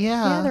you. But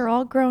yeah, they're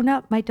all grown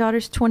up. My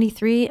daughter's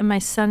 23 and my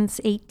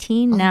son's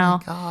 18 now. Oh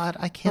my God,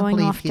 I can't going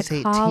believe off he's to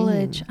 18.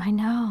 College. I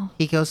know.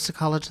 He goes to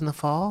college in the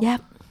fall?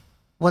 Yep.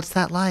 What's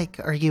that like?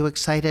 Are you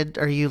excited?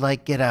 Are you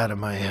like, get out of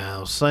my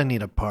house, I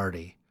need a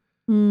party?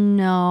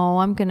 No,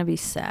 I'm going to be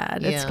sad.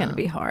 It's Yeah. going to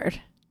be hard.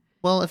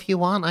 Well, if you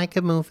want, I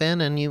could move in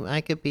and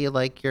I could be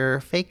like your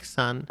fake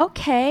son.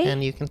 Okay.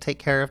 And you can take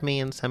care of me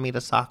and send me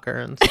to soccer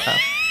and stuff.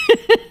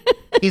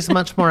 He's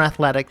much more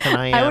athletic than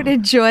I am. I would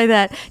enjoy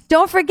that.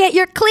 Don't forget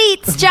your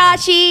cleats,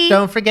 Joshy.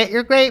 Don't forget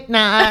your grape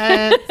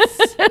nuts.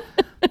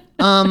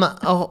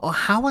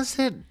 How is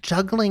it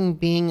juggling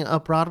being a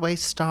Broadway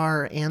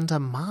star and a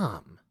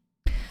mom?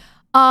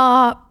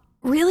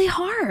 Really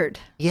hard.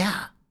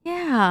 Yeah.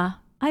 Yeah.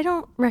 I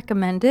don't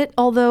recommend it,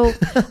 although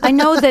I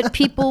know that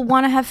people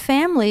want to have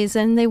families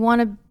and they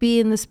want to be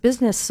in this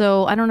business.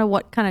 So I don't know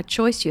what kind of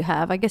choice you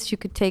have. I guess you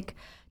could take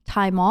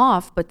time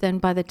off, but then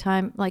by the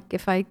time, like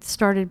if I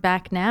started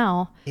back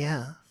now,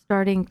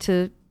 starting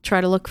to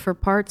try to look for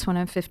parts when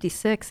I'm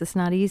 56, it's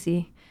not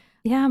easy.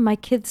 Yeah, my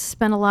kids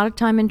spent a lot of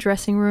time in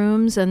dressing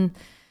rooms, and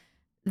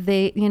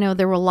they,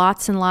 there were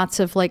lots and lots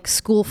of like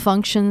school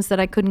functions that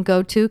I couldn't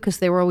go to because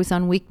they were always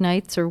on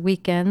weeknights or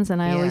weekends,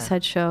 and I always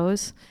had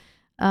shows.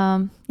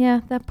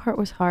 That part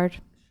was hard.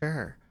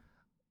 Sure.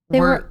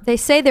 They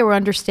say they were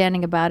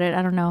understanding about it.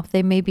 I don't know.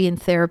 They may be in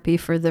therapy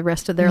for the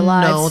rest of their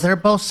lives. No, they're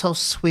both so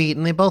sweet,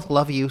 and they both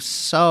love you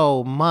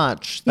so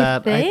much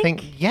that I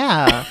think,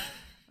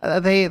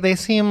 they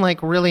seem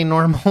like really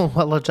normal,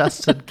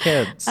 well-adjusted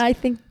kids. I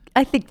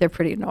think they're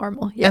pretty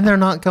normal. Yeah. And they're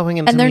not going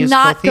into musical theater. And they're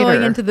not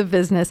going into the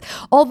business.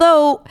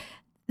 Although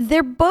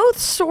they're both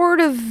sort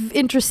of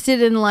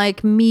interested in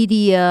like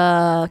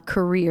media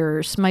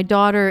careers. My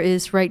daughter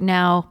is right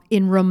now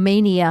in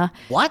Romania.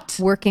 What?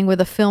 Working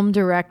with a film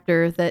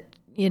director that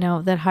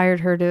hired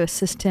her to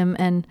assist him.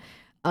 And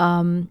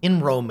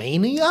in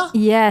Romania?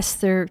 Yes,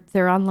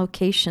 they're on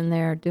location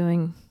there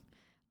doing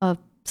a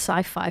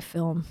sci-fi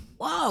film.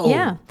 Whoa.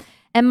 Yeah.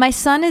 And my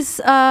son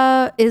is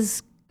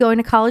going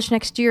to college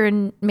next year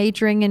and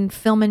majoring in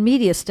film and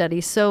media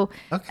studies. So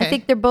I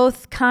think they're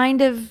both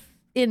kind of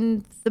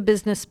in the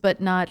business,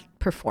 but not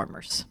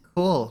performers.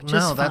 Cool.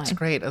 No, that's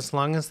great. As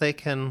long as they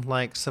can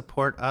like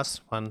support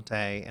us one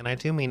day. And I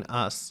do mean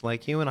us,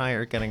 like you and I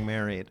are getting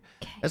married.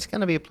 Okay. It's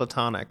going to be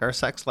platonic. Our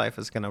sex life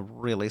is going to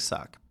really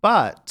suck.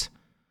 But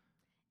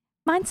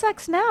mine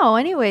sucks now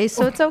anyway,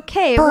 so it's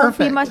okay. It won't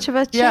be much of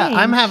a change. Yeah,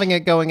 I'm having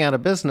it going out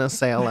of business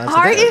sale as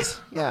Are it is.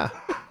 Yeah.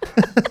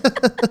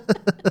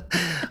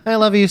 I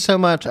love you so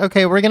much.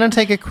 Okay, we're going to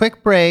take a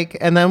quick break,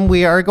 and then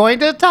we are going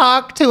to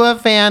talk to a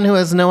fan who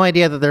has no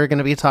idea that they're going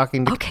to be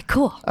talking to. Okay,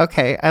 cool.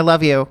 Okay, I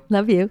love you.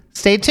 Love you.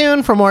 Stay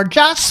tuned for more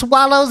Josh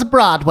Swallows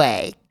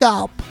Broadway.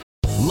 Go.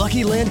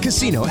 Lucky Land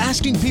Casino,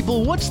 asking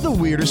people, what's the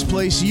weirdest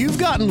place you've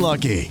gotten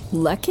lucky?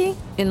 Lucky?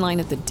 In line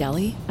at the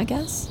deli, I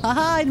guess?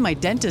 Aha, in my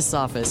dentist's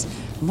office.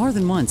 More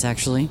than once,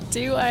 actually.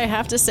 Do I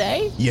have to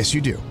say? Yes,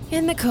 you do.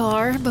 In the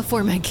car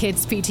before my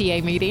kids'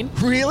 PTA meeting.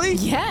 Really?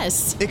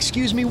 Yes.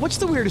 Excuse me, what's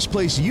the weirdest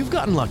place you've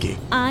gotten lucky?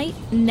 I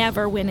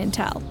never win and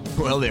tell.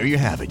 Well, there you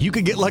have it. You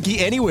can get lucky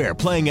anywhere,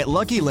 playing at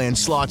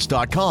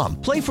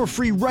LuckyLandSlots.com. Play for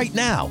free right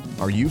now.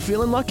 Are you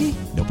feeling lucky?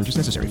 No purchase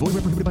necessary. Void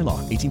where prohibited by law.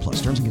 18+.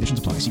 Terms and conditions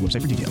apply. See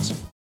website for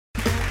details.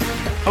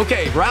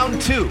 Okay,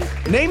 round two.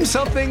 Name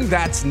something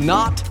that's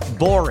not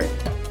boring.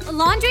 A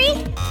laundry?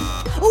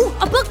 Ooh,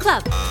 a book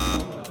club.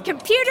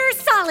 Computer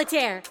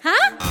solitaire,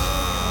 huh?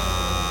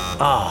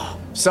 Ah,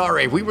 oh,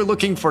 sorry. We were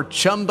looking for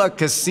Chumba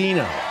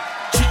Casino.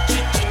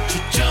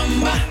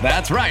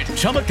 That's right.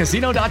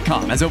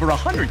 ChumbaCasino.com has over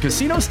 100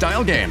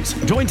 casino-style games.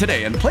 Join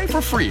today and play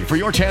for free for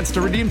your chance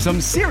to redeem some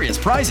serious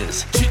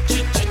prizes.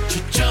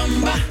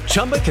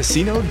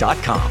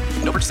 ChumbaCasino.com.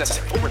 No purchase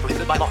necessary. Void where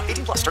prohibited by law.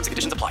 18+. Terms and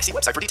conditions apply. See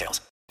website for details.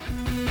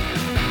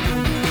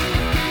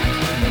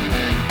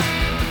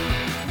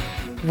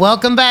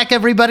 Welcome back,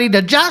 everybody,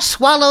 to Josh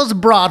Swallows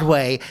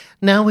Broadway.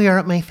 Now we are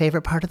at my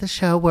favorite part of the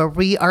show, where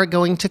we are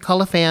going to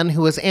call a fan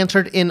who has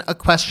answered in a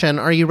question.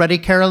 Are you ready,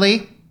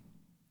 Carolee?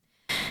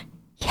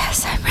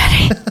 Yes, I'm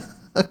ready.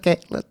 Okay,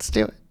 let's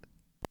do it.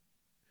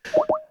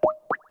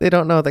 They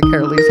don't know that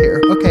Carolee's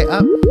here. Okay,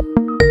 up.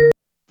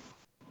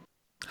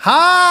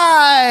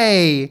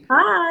 Hi!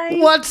 Hi!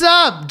 What's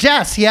up?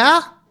 Jess,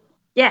 yeah?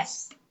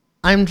 Yes.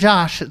 I'm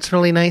Josh. It's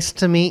really nice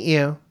to meet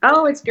you.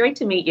 Oh, it's great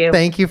to meet you.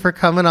 Thank you for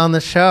coming on the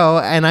show.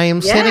 And I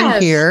am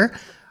sitting here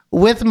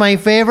with my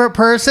favorite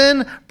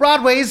person,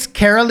 Broadway's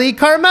Carolee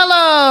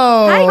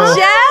Carmello. Hi,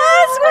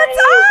 Jess. What's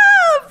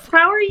up?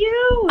 How are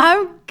you?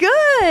 I'm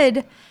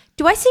good.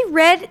 Do I see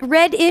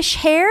reddish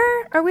hair?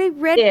 Are we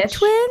red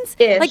twins?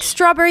 Like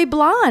strawberry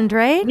blonde,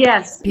 right?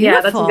 Yes. Beautiful.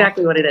 Yeah, that's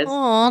exactly what it is.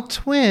 Aw,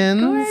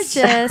 twins.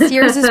 Gorgeous.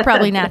 Yours is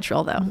probably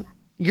natural, though.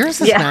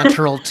 Yours is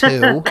natural,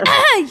 too.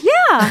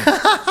 Yeah.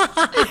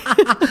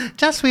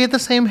 Jess, we had the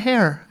same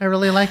hair. I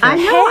really like it. I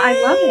know.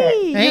 I love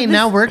it. Hey,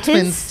 now we're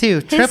twins,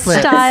 too. Triplets. His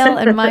style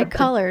and my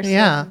colors.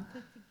 Yeah.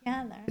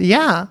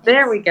 Yeah.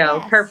 There we go.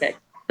 Yes. Perfect.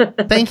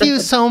 Thank you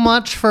so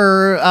much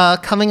for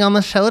coming on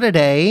the show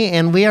today,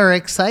 and we are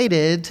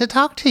excited to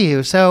talk to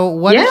you. So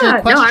what is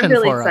your question I'm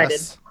really for excited.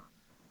 us?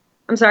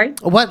 I'm sorry?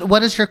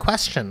 What is your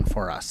question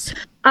for us?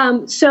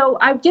 So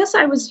I guess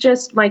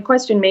my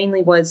question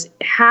mainly was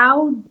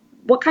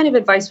what kind of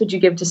advice would you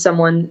give to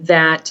someone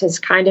that has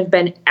kind of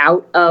been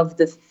out of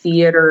the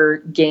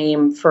theater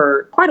game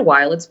for quite a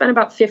while? It's been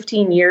about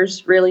 15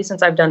 years, really,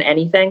 since I've done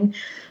anything.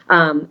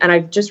 And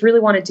I've just really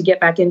wanted to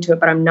get back into it,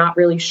 but I'm not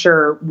really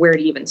sure where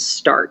to even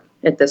start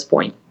at this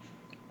point.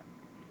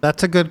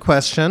 That's a good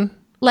question.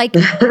 Like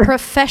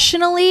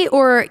professionally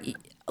or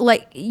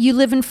like you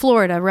live in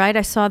Florida, right?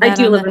 I saw that. I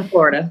do live in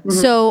Florida. Mm-hmm.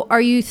 So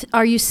are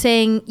you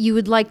saying you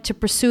would like to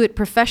pursue it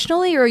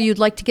professionally, or you'd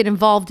like to get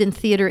involved in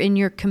theater in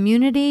your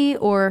community,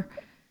 or?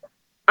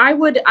 I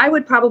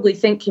would probably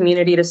think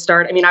community to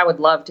start. I mean, I would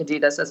love to do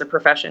this as a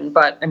profession,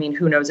 but I mean,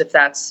 who knows if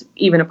that's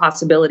even a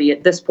possibility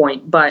at this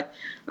point, but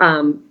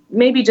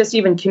maybe just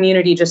even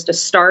community just to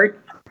start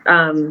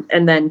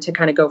and then to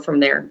kind of go from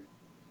there.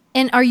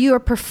 And are you a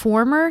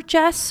performer,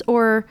 Jess,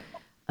 or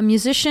a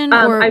musician,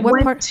 or I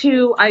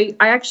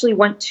actually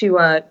went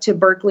to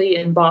Berkeley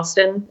in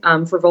Boston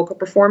for vocal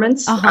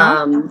performance,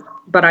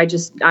 but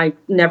I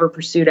never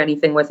pursued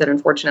anything with it,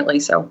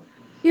 unfortunately. So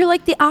you're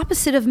like the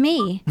opposite of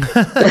me.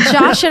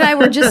 Josh and I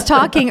were just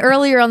talking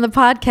earlier on the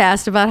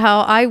podcast about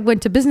how I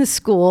went to business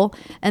school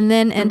and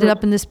then ended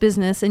up in this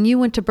business, and you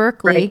went to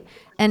Berkeley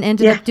and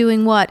ended up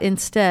doing what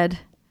instead?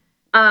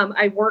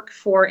 I work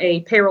for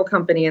a payroll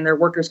company in their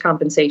workers'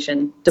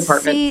 compensation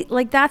department. See,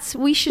 like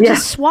we should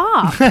just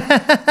swap. Do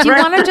you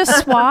want to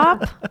just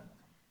swap?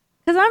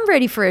 Because I'm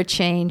ready for a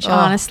change,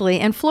 honestly.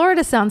 And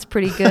Florida sounds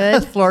pretty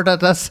good. Florida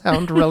does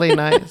sound really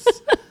nice.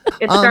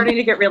 It's starting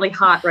to get really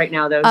hot right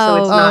now, though, so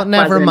it's not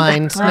never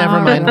pleasant. mind. Never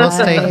mind. We'll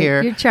stay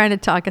here. You're trying to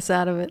talk us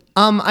out of it.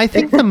 I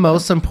think the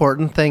most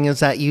important thing is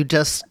that you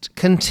just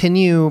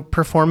continue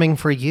performing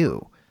for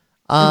you.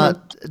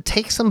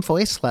 Take some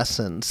voice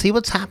lessons. See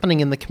what's happening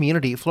in the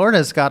community.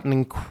 Florida's got an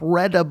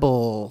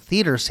incredible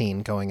theater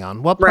scene going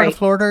on. What part of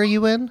Florida are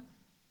you in?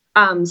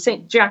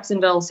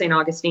 Jacksonville, St.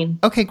 Augustine.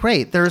 Okay,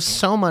 great. There's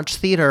so much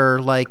theater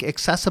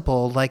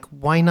accessible.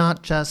 Why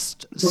not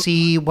just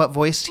see what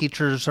voice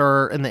teachers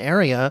are in the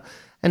area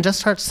and just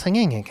start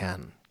singing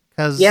again?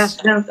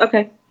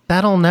 Okay.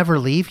 That'll never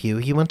leave you.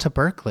 You went to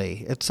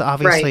Berkeley. It's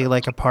obviously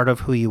a part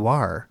of who you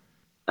are.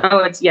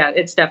 Oh,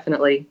 it's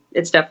definitely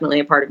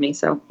a part of me.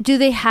 So, do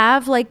they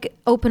have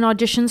open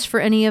auditions for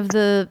any of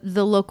the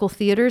local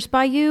theaters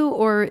by you,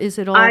 or is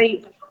it all?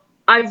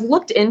 I've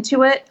looked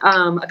into it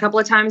a couple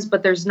of times,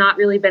 but there's not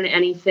really been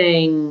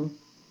anything.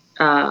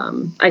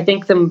 I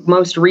think the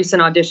most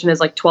recent audition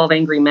is 12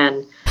 Angry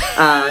Men.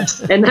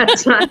 And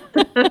that's not,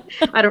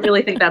 I don't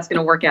really think that's going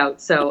to work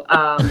out. So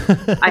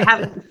I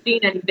haven't seen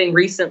anything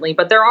recently,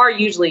 but there are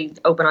usually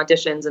open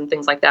auditions and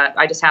things like that.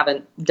 I just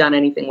haven't done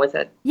anything with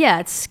it. Yeah,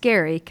 it's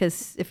scary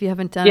because if you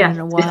haven't done it in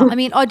a while. I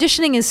mean,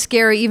 auditioning is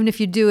scary even if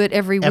you do it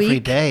every week. Every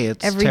day,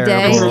 it's every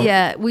terrible. day.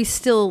 Yeah, we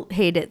still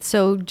hate it.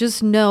 So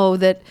just know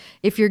that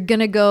if you're going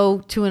to go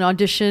to an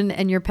audition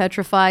and you're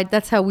petrified,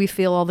 that's how we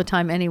feel all the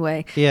time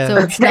anyway. Yeah. So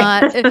it's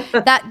not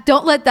that,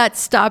 don't let that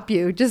stop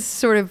you. Just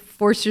sort of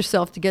force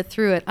yourself to get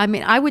through it. I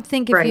mean, I would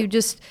think if you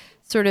just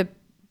sort of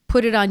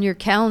put it on your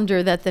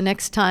calendar that the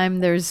next time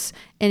there's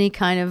any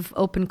kind of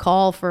open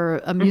call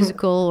for a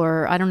musical,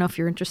 or I don't know if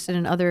you're interested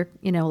in other,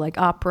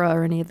 opera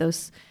or any of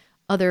those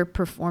other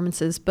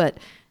performances, but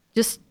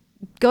just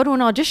go to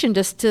an audition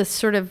just to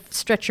sort of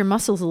stretch your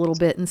muscles a little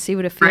bit and see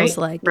what it feels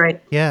like.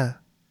 Right. Yeah.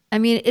 I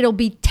mean, it'll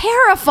be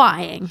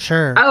terrifying.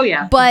 Sure. Oh,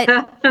 yeah.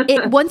 But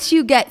once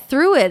you get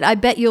through it, I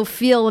bet you'll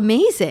feel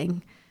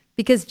amazing.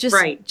 Because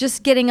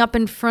just getting up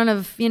in front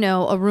of,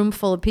 a room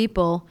full of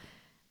people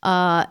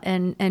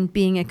and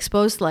being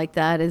exposed like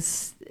that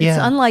it's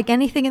unlike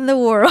anything in the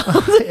world.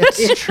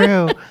 It's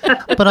true.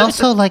 But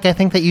also, I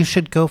think that you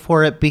should go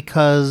for it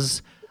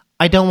because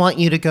I don't want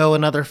you to go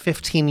another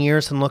 15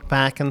 years and look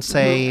back and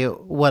say,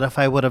 what if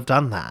I would have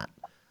done that?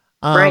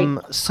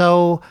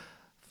 So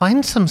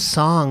find some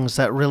songs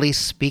that really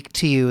speak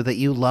to you, that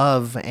you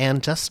love,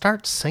 and just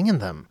start singing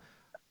them.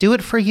 Do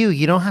it for you.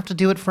 You don't have to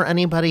do it for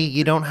anybody.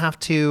 You don't have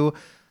to,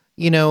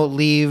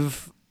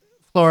 leave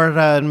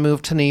Florida and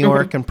move to New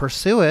York and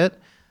pursue it.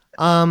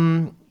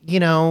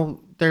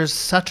 There's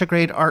such a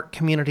great art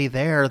community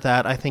there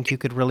that I think you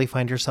could really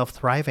find yourself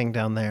thriving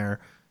down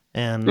there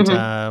and,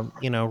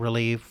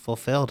 really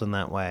fulfilled in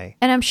that way.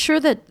 And I'm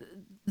sure that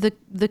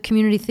the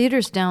community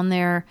theaters down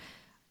there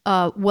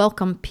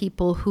welcome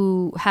people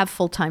who have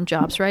full-time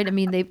jobs, right? I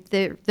mean,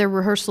 their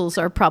rehearsals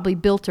are probably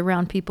built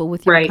around people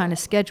with your kind of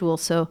schedule.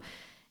 So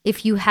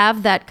if you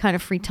have that kind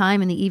of free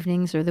time in the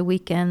evenings or the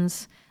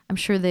weekends, I'm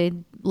sure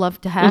they'd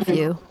love to have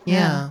you.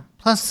 Yeah.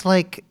 Plus,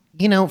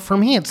 for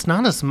me, it's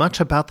not as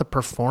much about the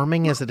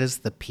performing as it is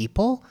the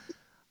people.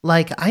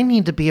 I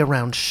need to be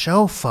around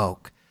show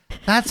folk.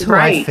 That's who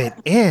I fit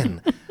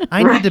in.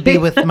 I need to be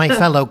with my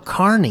fellow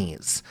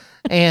carnies.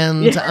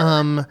 And,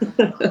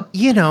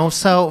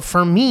 so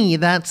for me,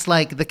 that's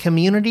the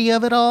community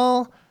of it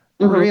all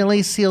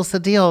really seals the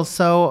deal.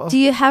 So do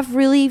you have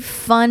really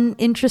fun,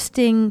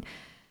 interesting,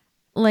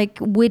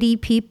 witty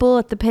people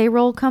at the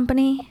payroll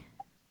company?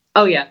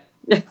 Oh, yeah.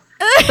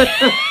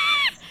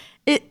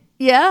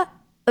 Yeah.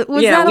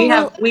 We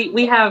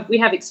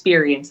have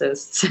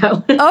experiences.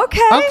 So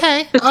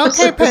okay,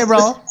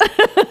 payroll.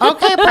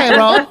 Okay,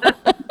 payroll.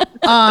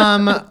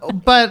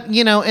 But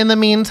in the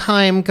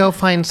meantime, go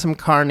find some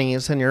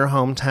carnies in your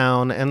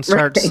hometown and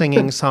start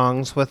singing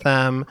songs with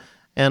them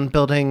and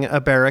building a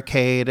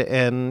barricade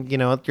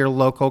in, at your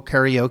local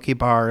karaoke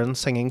bar and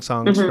singing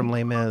songs from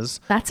Les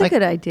Mis. That's a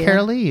good idea.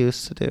 Carol Lee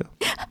used to do.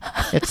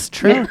 It's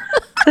true.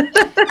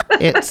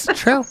 It's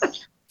true.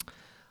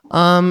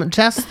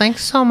 Jess,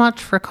 thanks so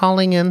much for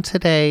calling in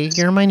today.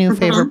 You're my new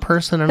favorite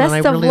person, and Best I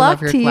of really luck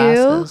love your to you.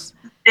 glasses.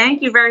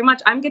 Thank you very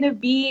much. I'm going to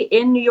be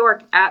in New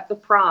York at the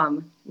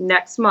prom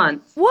next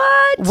month.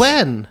 What?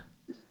 When?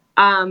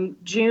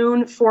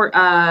 June for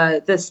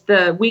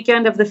the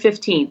weekend of the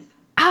 15th.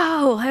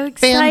 Oh, how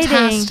exciting.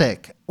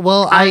 Fantastic.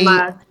 Well,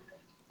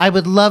 I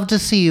would love to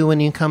see you when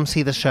you come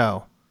see the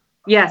show.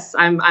 Yes,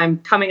 I'm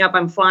coming up.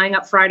 I'm flying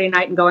up Friday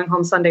night and going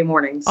home Sunday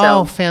morning.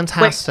 So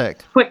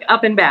fantastic. Quick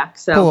up and back.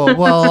 So cool.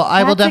 Well,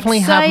 I will definitely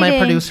have my exciting.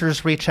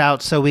 producers reach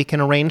out so we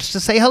can arrange to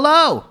say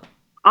hello.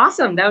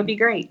 Awesome. That would be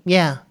great.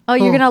 Yeah. Oh,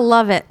 you're going to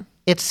love it.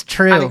 It's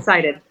true. I'm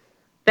excited.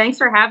 Thanks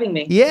for having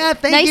me. Yeah,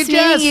 thank Nice you,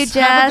 Jess. meeting you,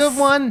 Have a Jess. good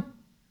one.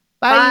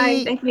 Bye.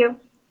 Bye. Thank you.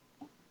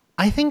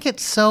 I think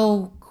it's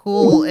so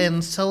cool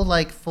and so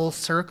like full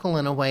circle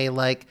in a way.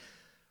 Like,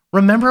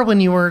 remember when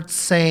you were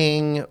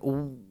saying,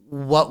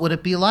 what would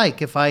it be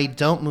like if I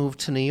don't move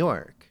to New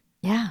York?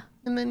 Yeah.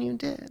 And then you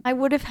did. I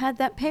would have had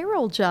that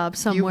payroll job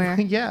somewhere.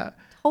 Yeah.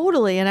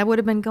 Totally. And I would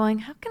have been going,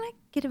 how can I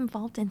get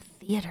involved in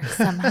theater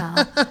somehow?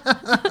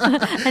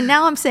 And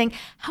now I'm saying,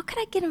 how can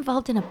I get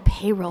involved in a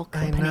payroll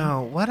company? I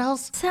know. What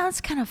else? Sounds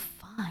kind of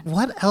fun.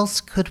 What else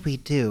could we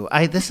do?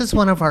 This is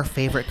one of our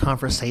favorite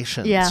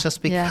conversations. Yeah,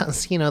 Just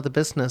because, the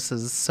business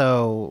is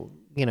so,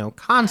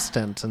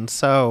 constant and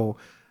so,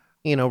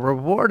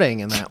 rewarding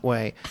in that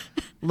way.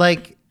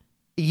 Like,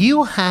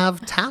 you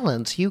have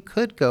talents. You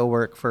could go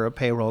work for a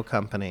payroll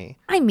company.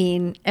 I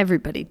mean,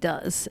 everybody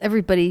does.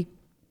 Everybody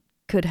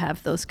could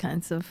have those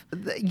kinds of...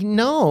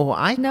 No,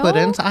 I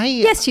couldn't.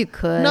 Yes, you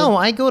could. No,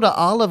 I go to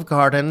Olive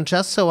Garden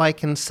just so I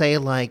can say,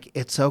 like,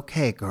 it's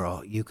okay,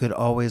 girl. You could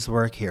always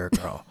work here,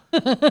 girl.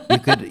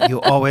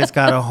 You always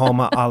got a home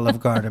at Olive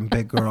Garden,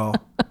 big girl.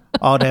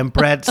 All them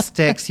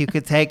breadsticks you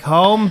could take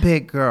home,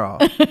 big girl.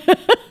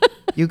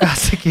 You got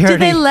security. Do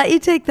they let you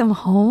take them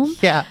home?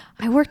 Yeah.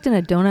 I worked in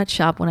a donut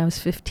shop when I was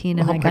 15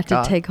 and Oh I my got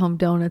God. to take home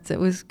donuts. It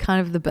was kind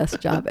of the best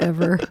job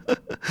ever.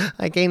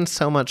 I gained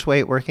so much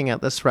weight working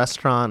at this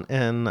restaurant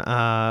when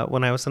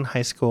I was in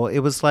high school. It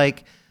was like,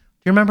 do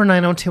you remember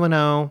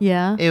 90210?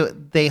 Yeah.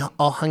 They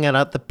all hung out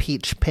at the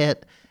Peach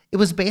Pit. It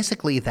was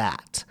basically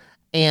that.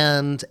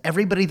 And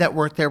everybody that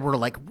worked there were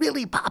like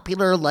really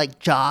popular, like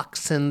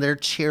jocks and their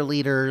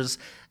cheerleaders.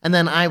 And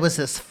then I was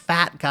this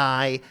fat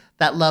guy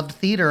that loved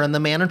theater, and the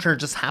manager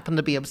just happened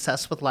to be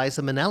obsessed with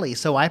Liza Minnelli.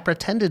 So I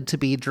pretended to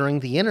be during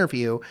the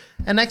interview,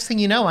 and next thing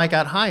you know, I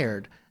got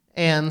hired.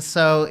 And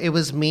so it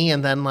was me,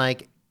 and then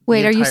like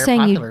Wait, the are you entire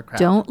saying you popular crowd.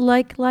 don't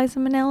like Liza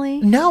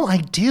Minnelli? No, I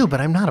do,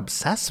 but I'm not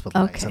obsessed with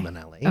Liza Okay.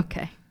 Minnelli.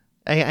 Okay.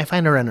 I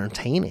find her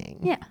entertaining.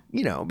 Yeah.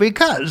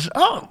 Because,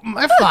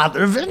 my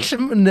father,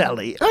 Vincent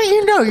Minnelli.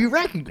 You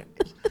recognize.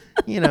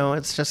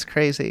 It's just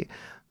crazy.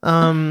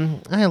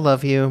 I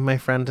love you, my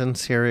friend in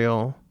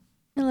Serial.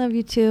 I love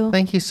you too.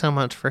 Thank you so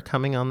much for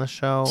coming on the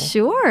show.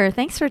 Sure.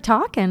 Thanks for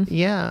talking.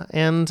 Yeah.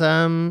 And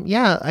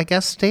I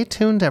guess stay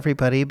tuned,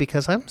 everybody,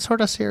 because I'm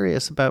sort of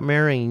serious about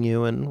marrying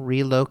you and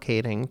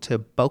relocating to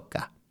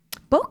Boca.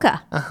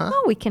 Boca. Uh-huh.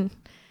 Oh, we can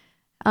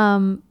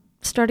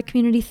start a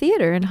community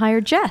theater and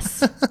hire Jess.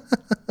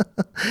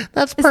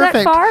 That's Is perfect.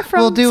 that far from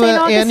We'll do St.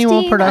 an annual Augustine?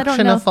 I don't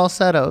production know. of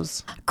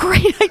falsettos.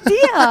 Great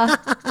idea.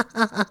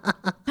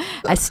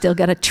 I still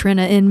got a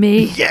Trina in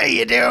me. Yeah,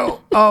 you do.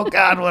 Oh,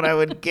 God, what I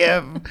would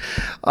give.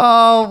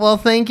 Oh, well,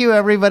 thank you,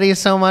 everybody,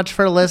 so much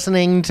for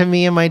listening to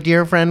me and my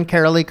dear friend,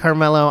 Carolee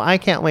Carmelo. I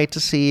can't wait to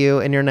see you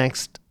in your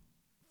next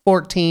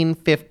 14,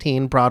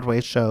 15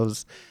 Broadway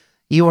shows.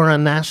 You are a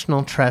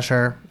national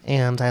treasure,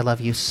 and I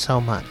love you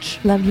so much.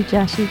 Love you,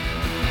 Joshy.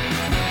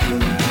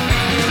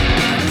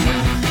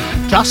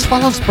 Josh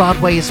Swallows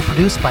Broadway is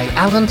produced by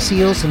Alan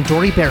Seals and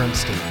Dory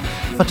Berenstein.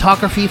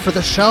 Photography for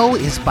the show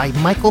is by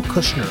Michael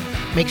Kushner.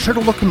 Make sure to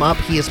look him up.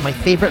 He is my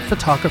favorite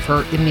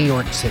photographer in New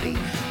York City.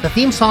 The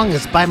theme song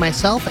is by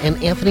myself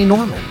and Anthony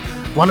Norman.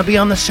 Want to be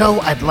on the show?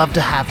 I'd love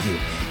to have you.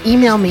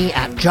 Email me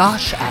at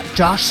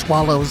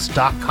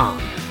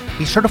josh@joshswallows.com.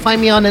 Be sure to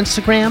find me on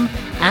Instagram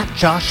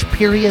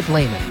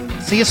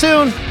 @Josh_Lehman. See you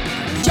soon.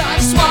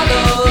 Josh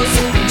Swallows,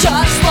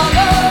 Josh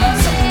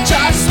Swallows,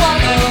 Josh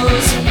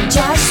Swallows,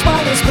 Josh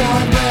Swallows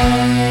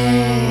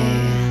Broadway.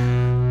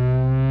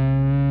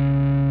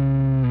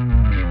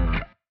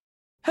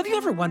 Have you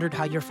ever wondered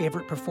how your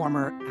favorite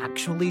performer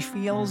actually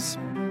feels?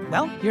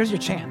 Well, here's your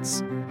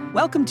chance.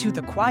 Welcome to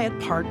The Quiet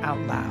Part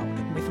Out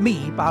Loud with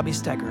me, Bobby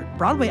Steggert,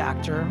 Broadway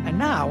actor and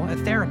now a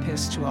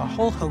therapist to a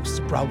whole host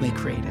of Broadway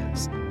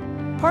creatives.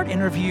 Part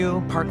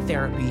interview, part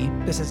therapy,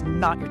 this is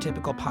not your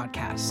typical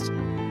podcast.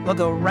 We'll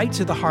go right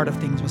to the heart of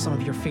things with some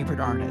of your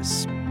favorite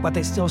artists, what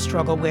they still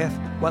struggle with,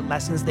 what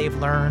lessons they've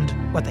learned,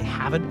 what they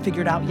haven't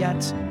figured out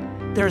yet.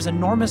 There's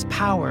enormous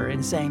power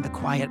in saying the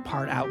quiet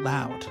part out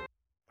loud.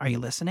 Are you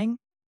listening?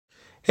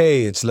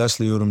 Hey, it's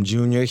Leslie Odom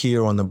Jr.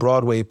 here on the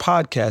Broadway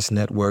Podcast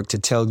Network to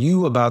tell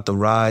you about the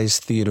Rise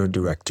Theater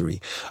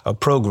Directory, a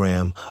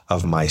program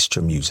of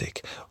Maestro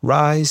Music.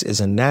 Rise is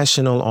a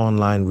national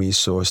online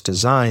resource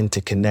designed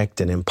to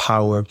connect and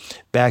empower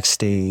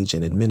backstage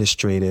and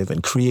administrative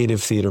and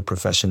creative theater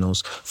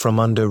professionals from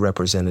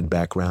underrepresented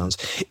backgrounds.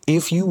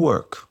 If you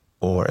work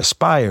or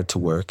aspire to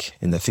work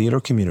in the theater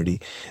community,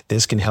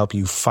 this can help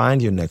you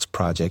find your next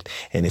project.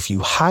 And if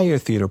you hire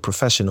theater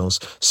professionals,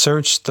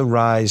 search the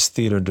Rise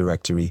Theater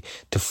Directory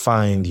to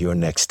find your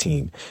next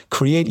team.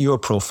 Create your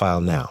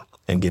profile now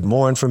and get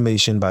more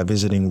information by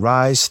visiting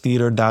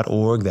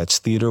risetheater.org. That's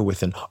theater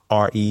with an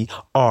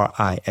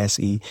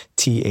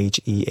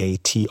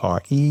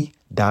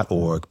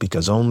RERISETHEATRE.org,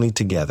 because only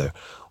together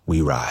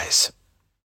we rise.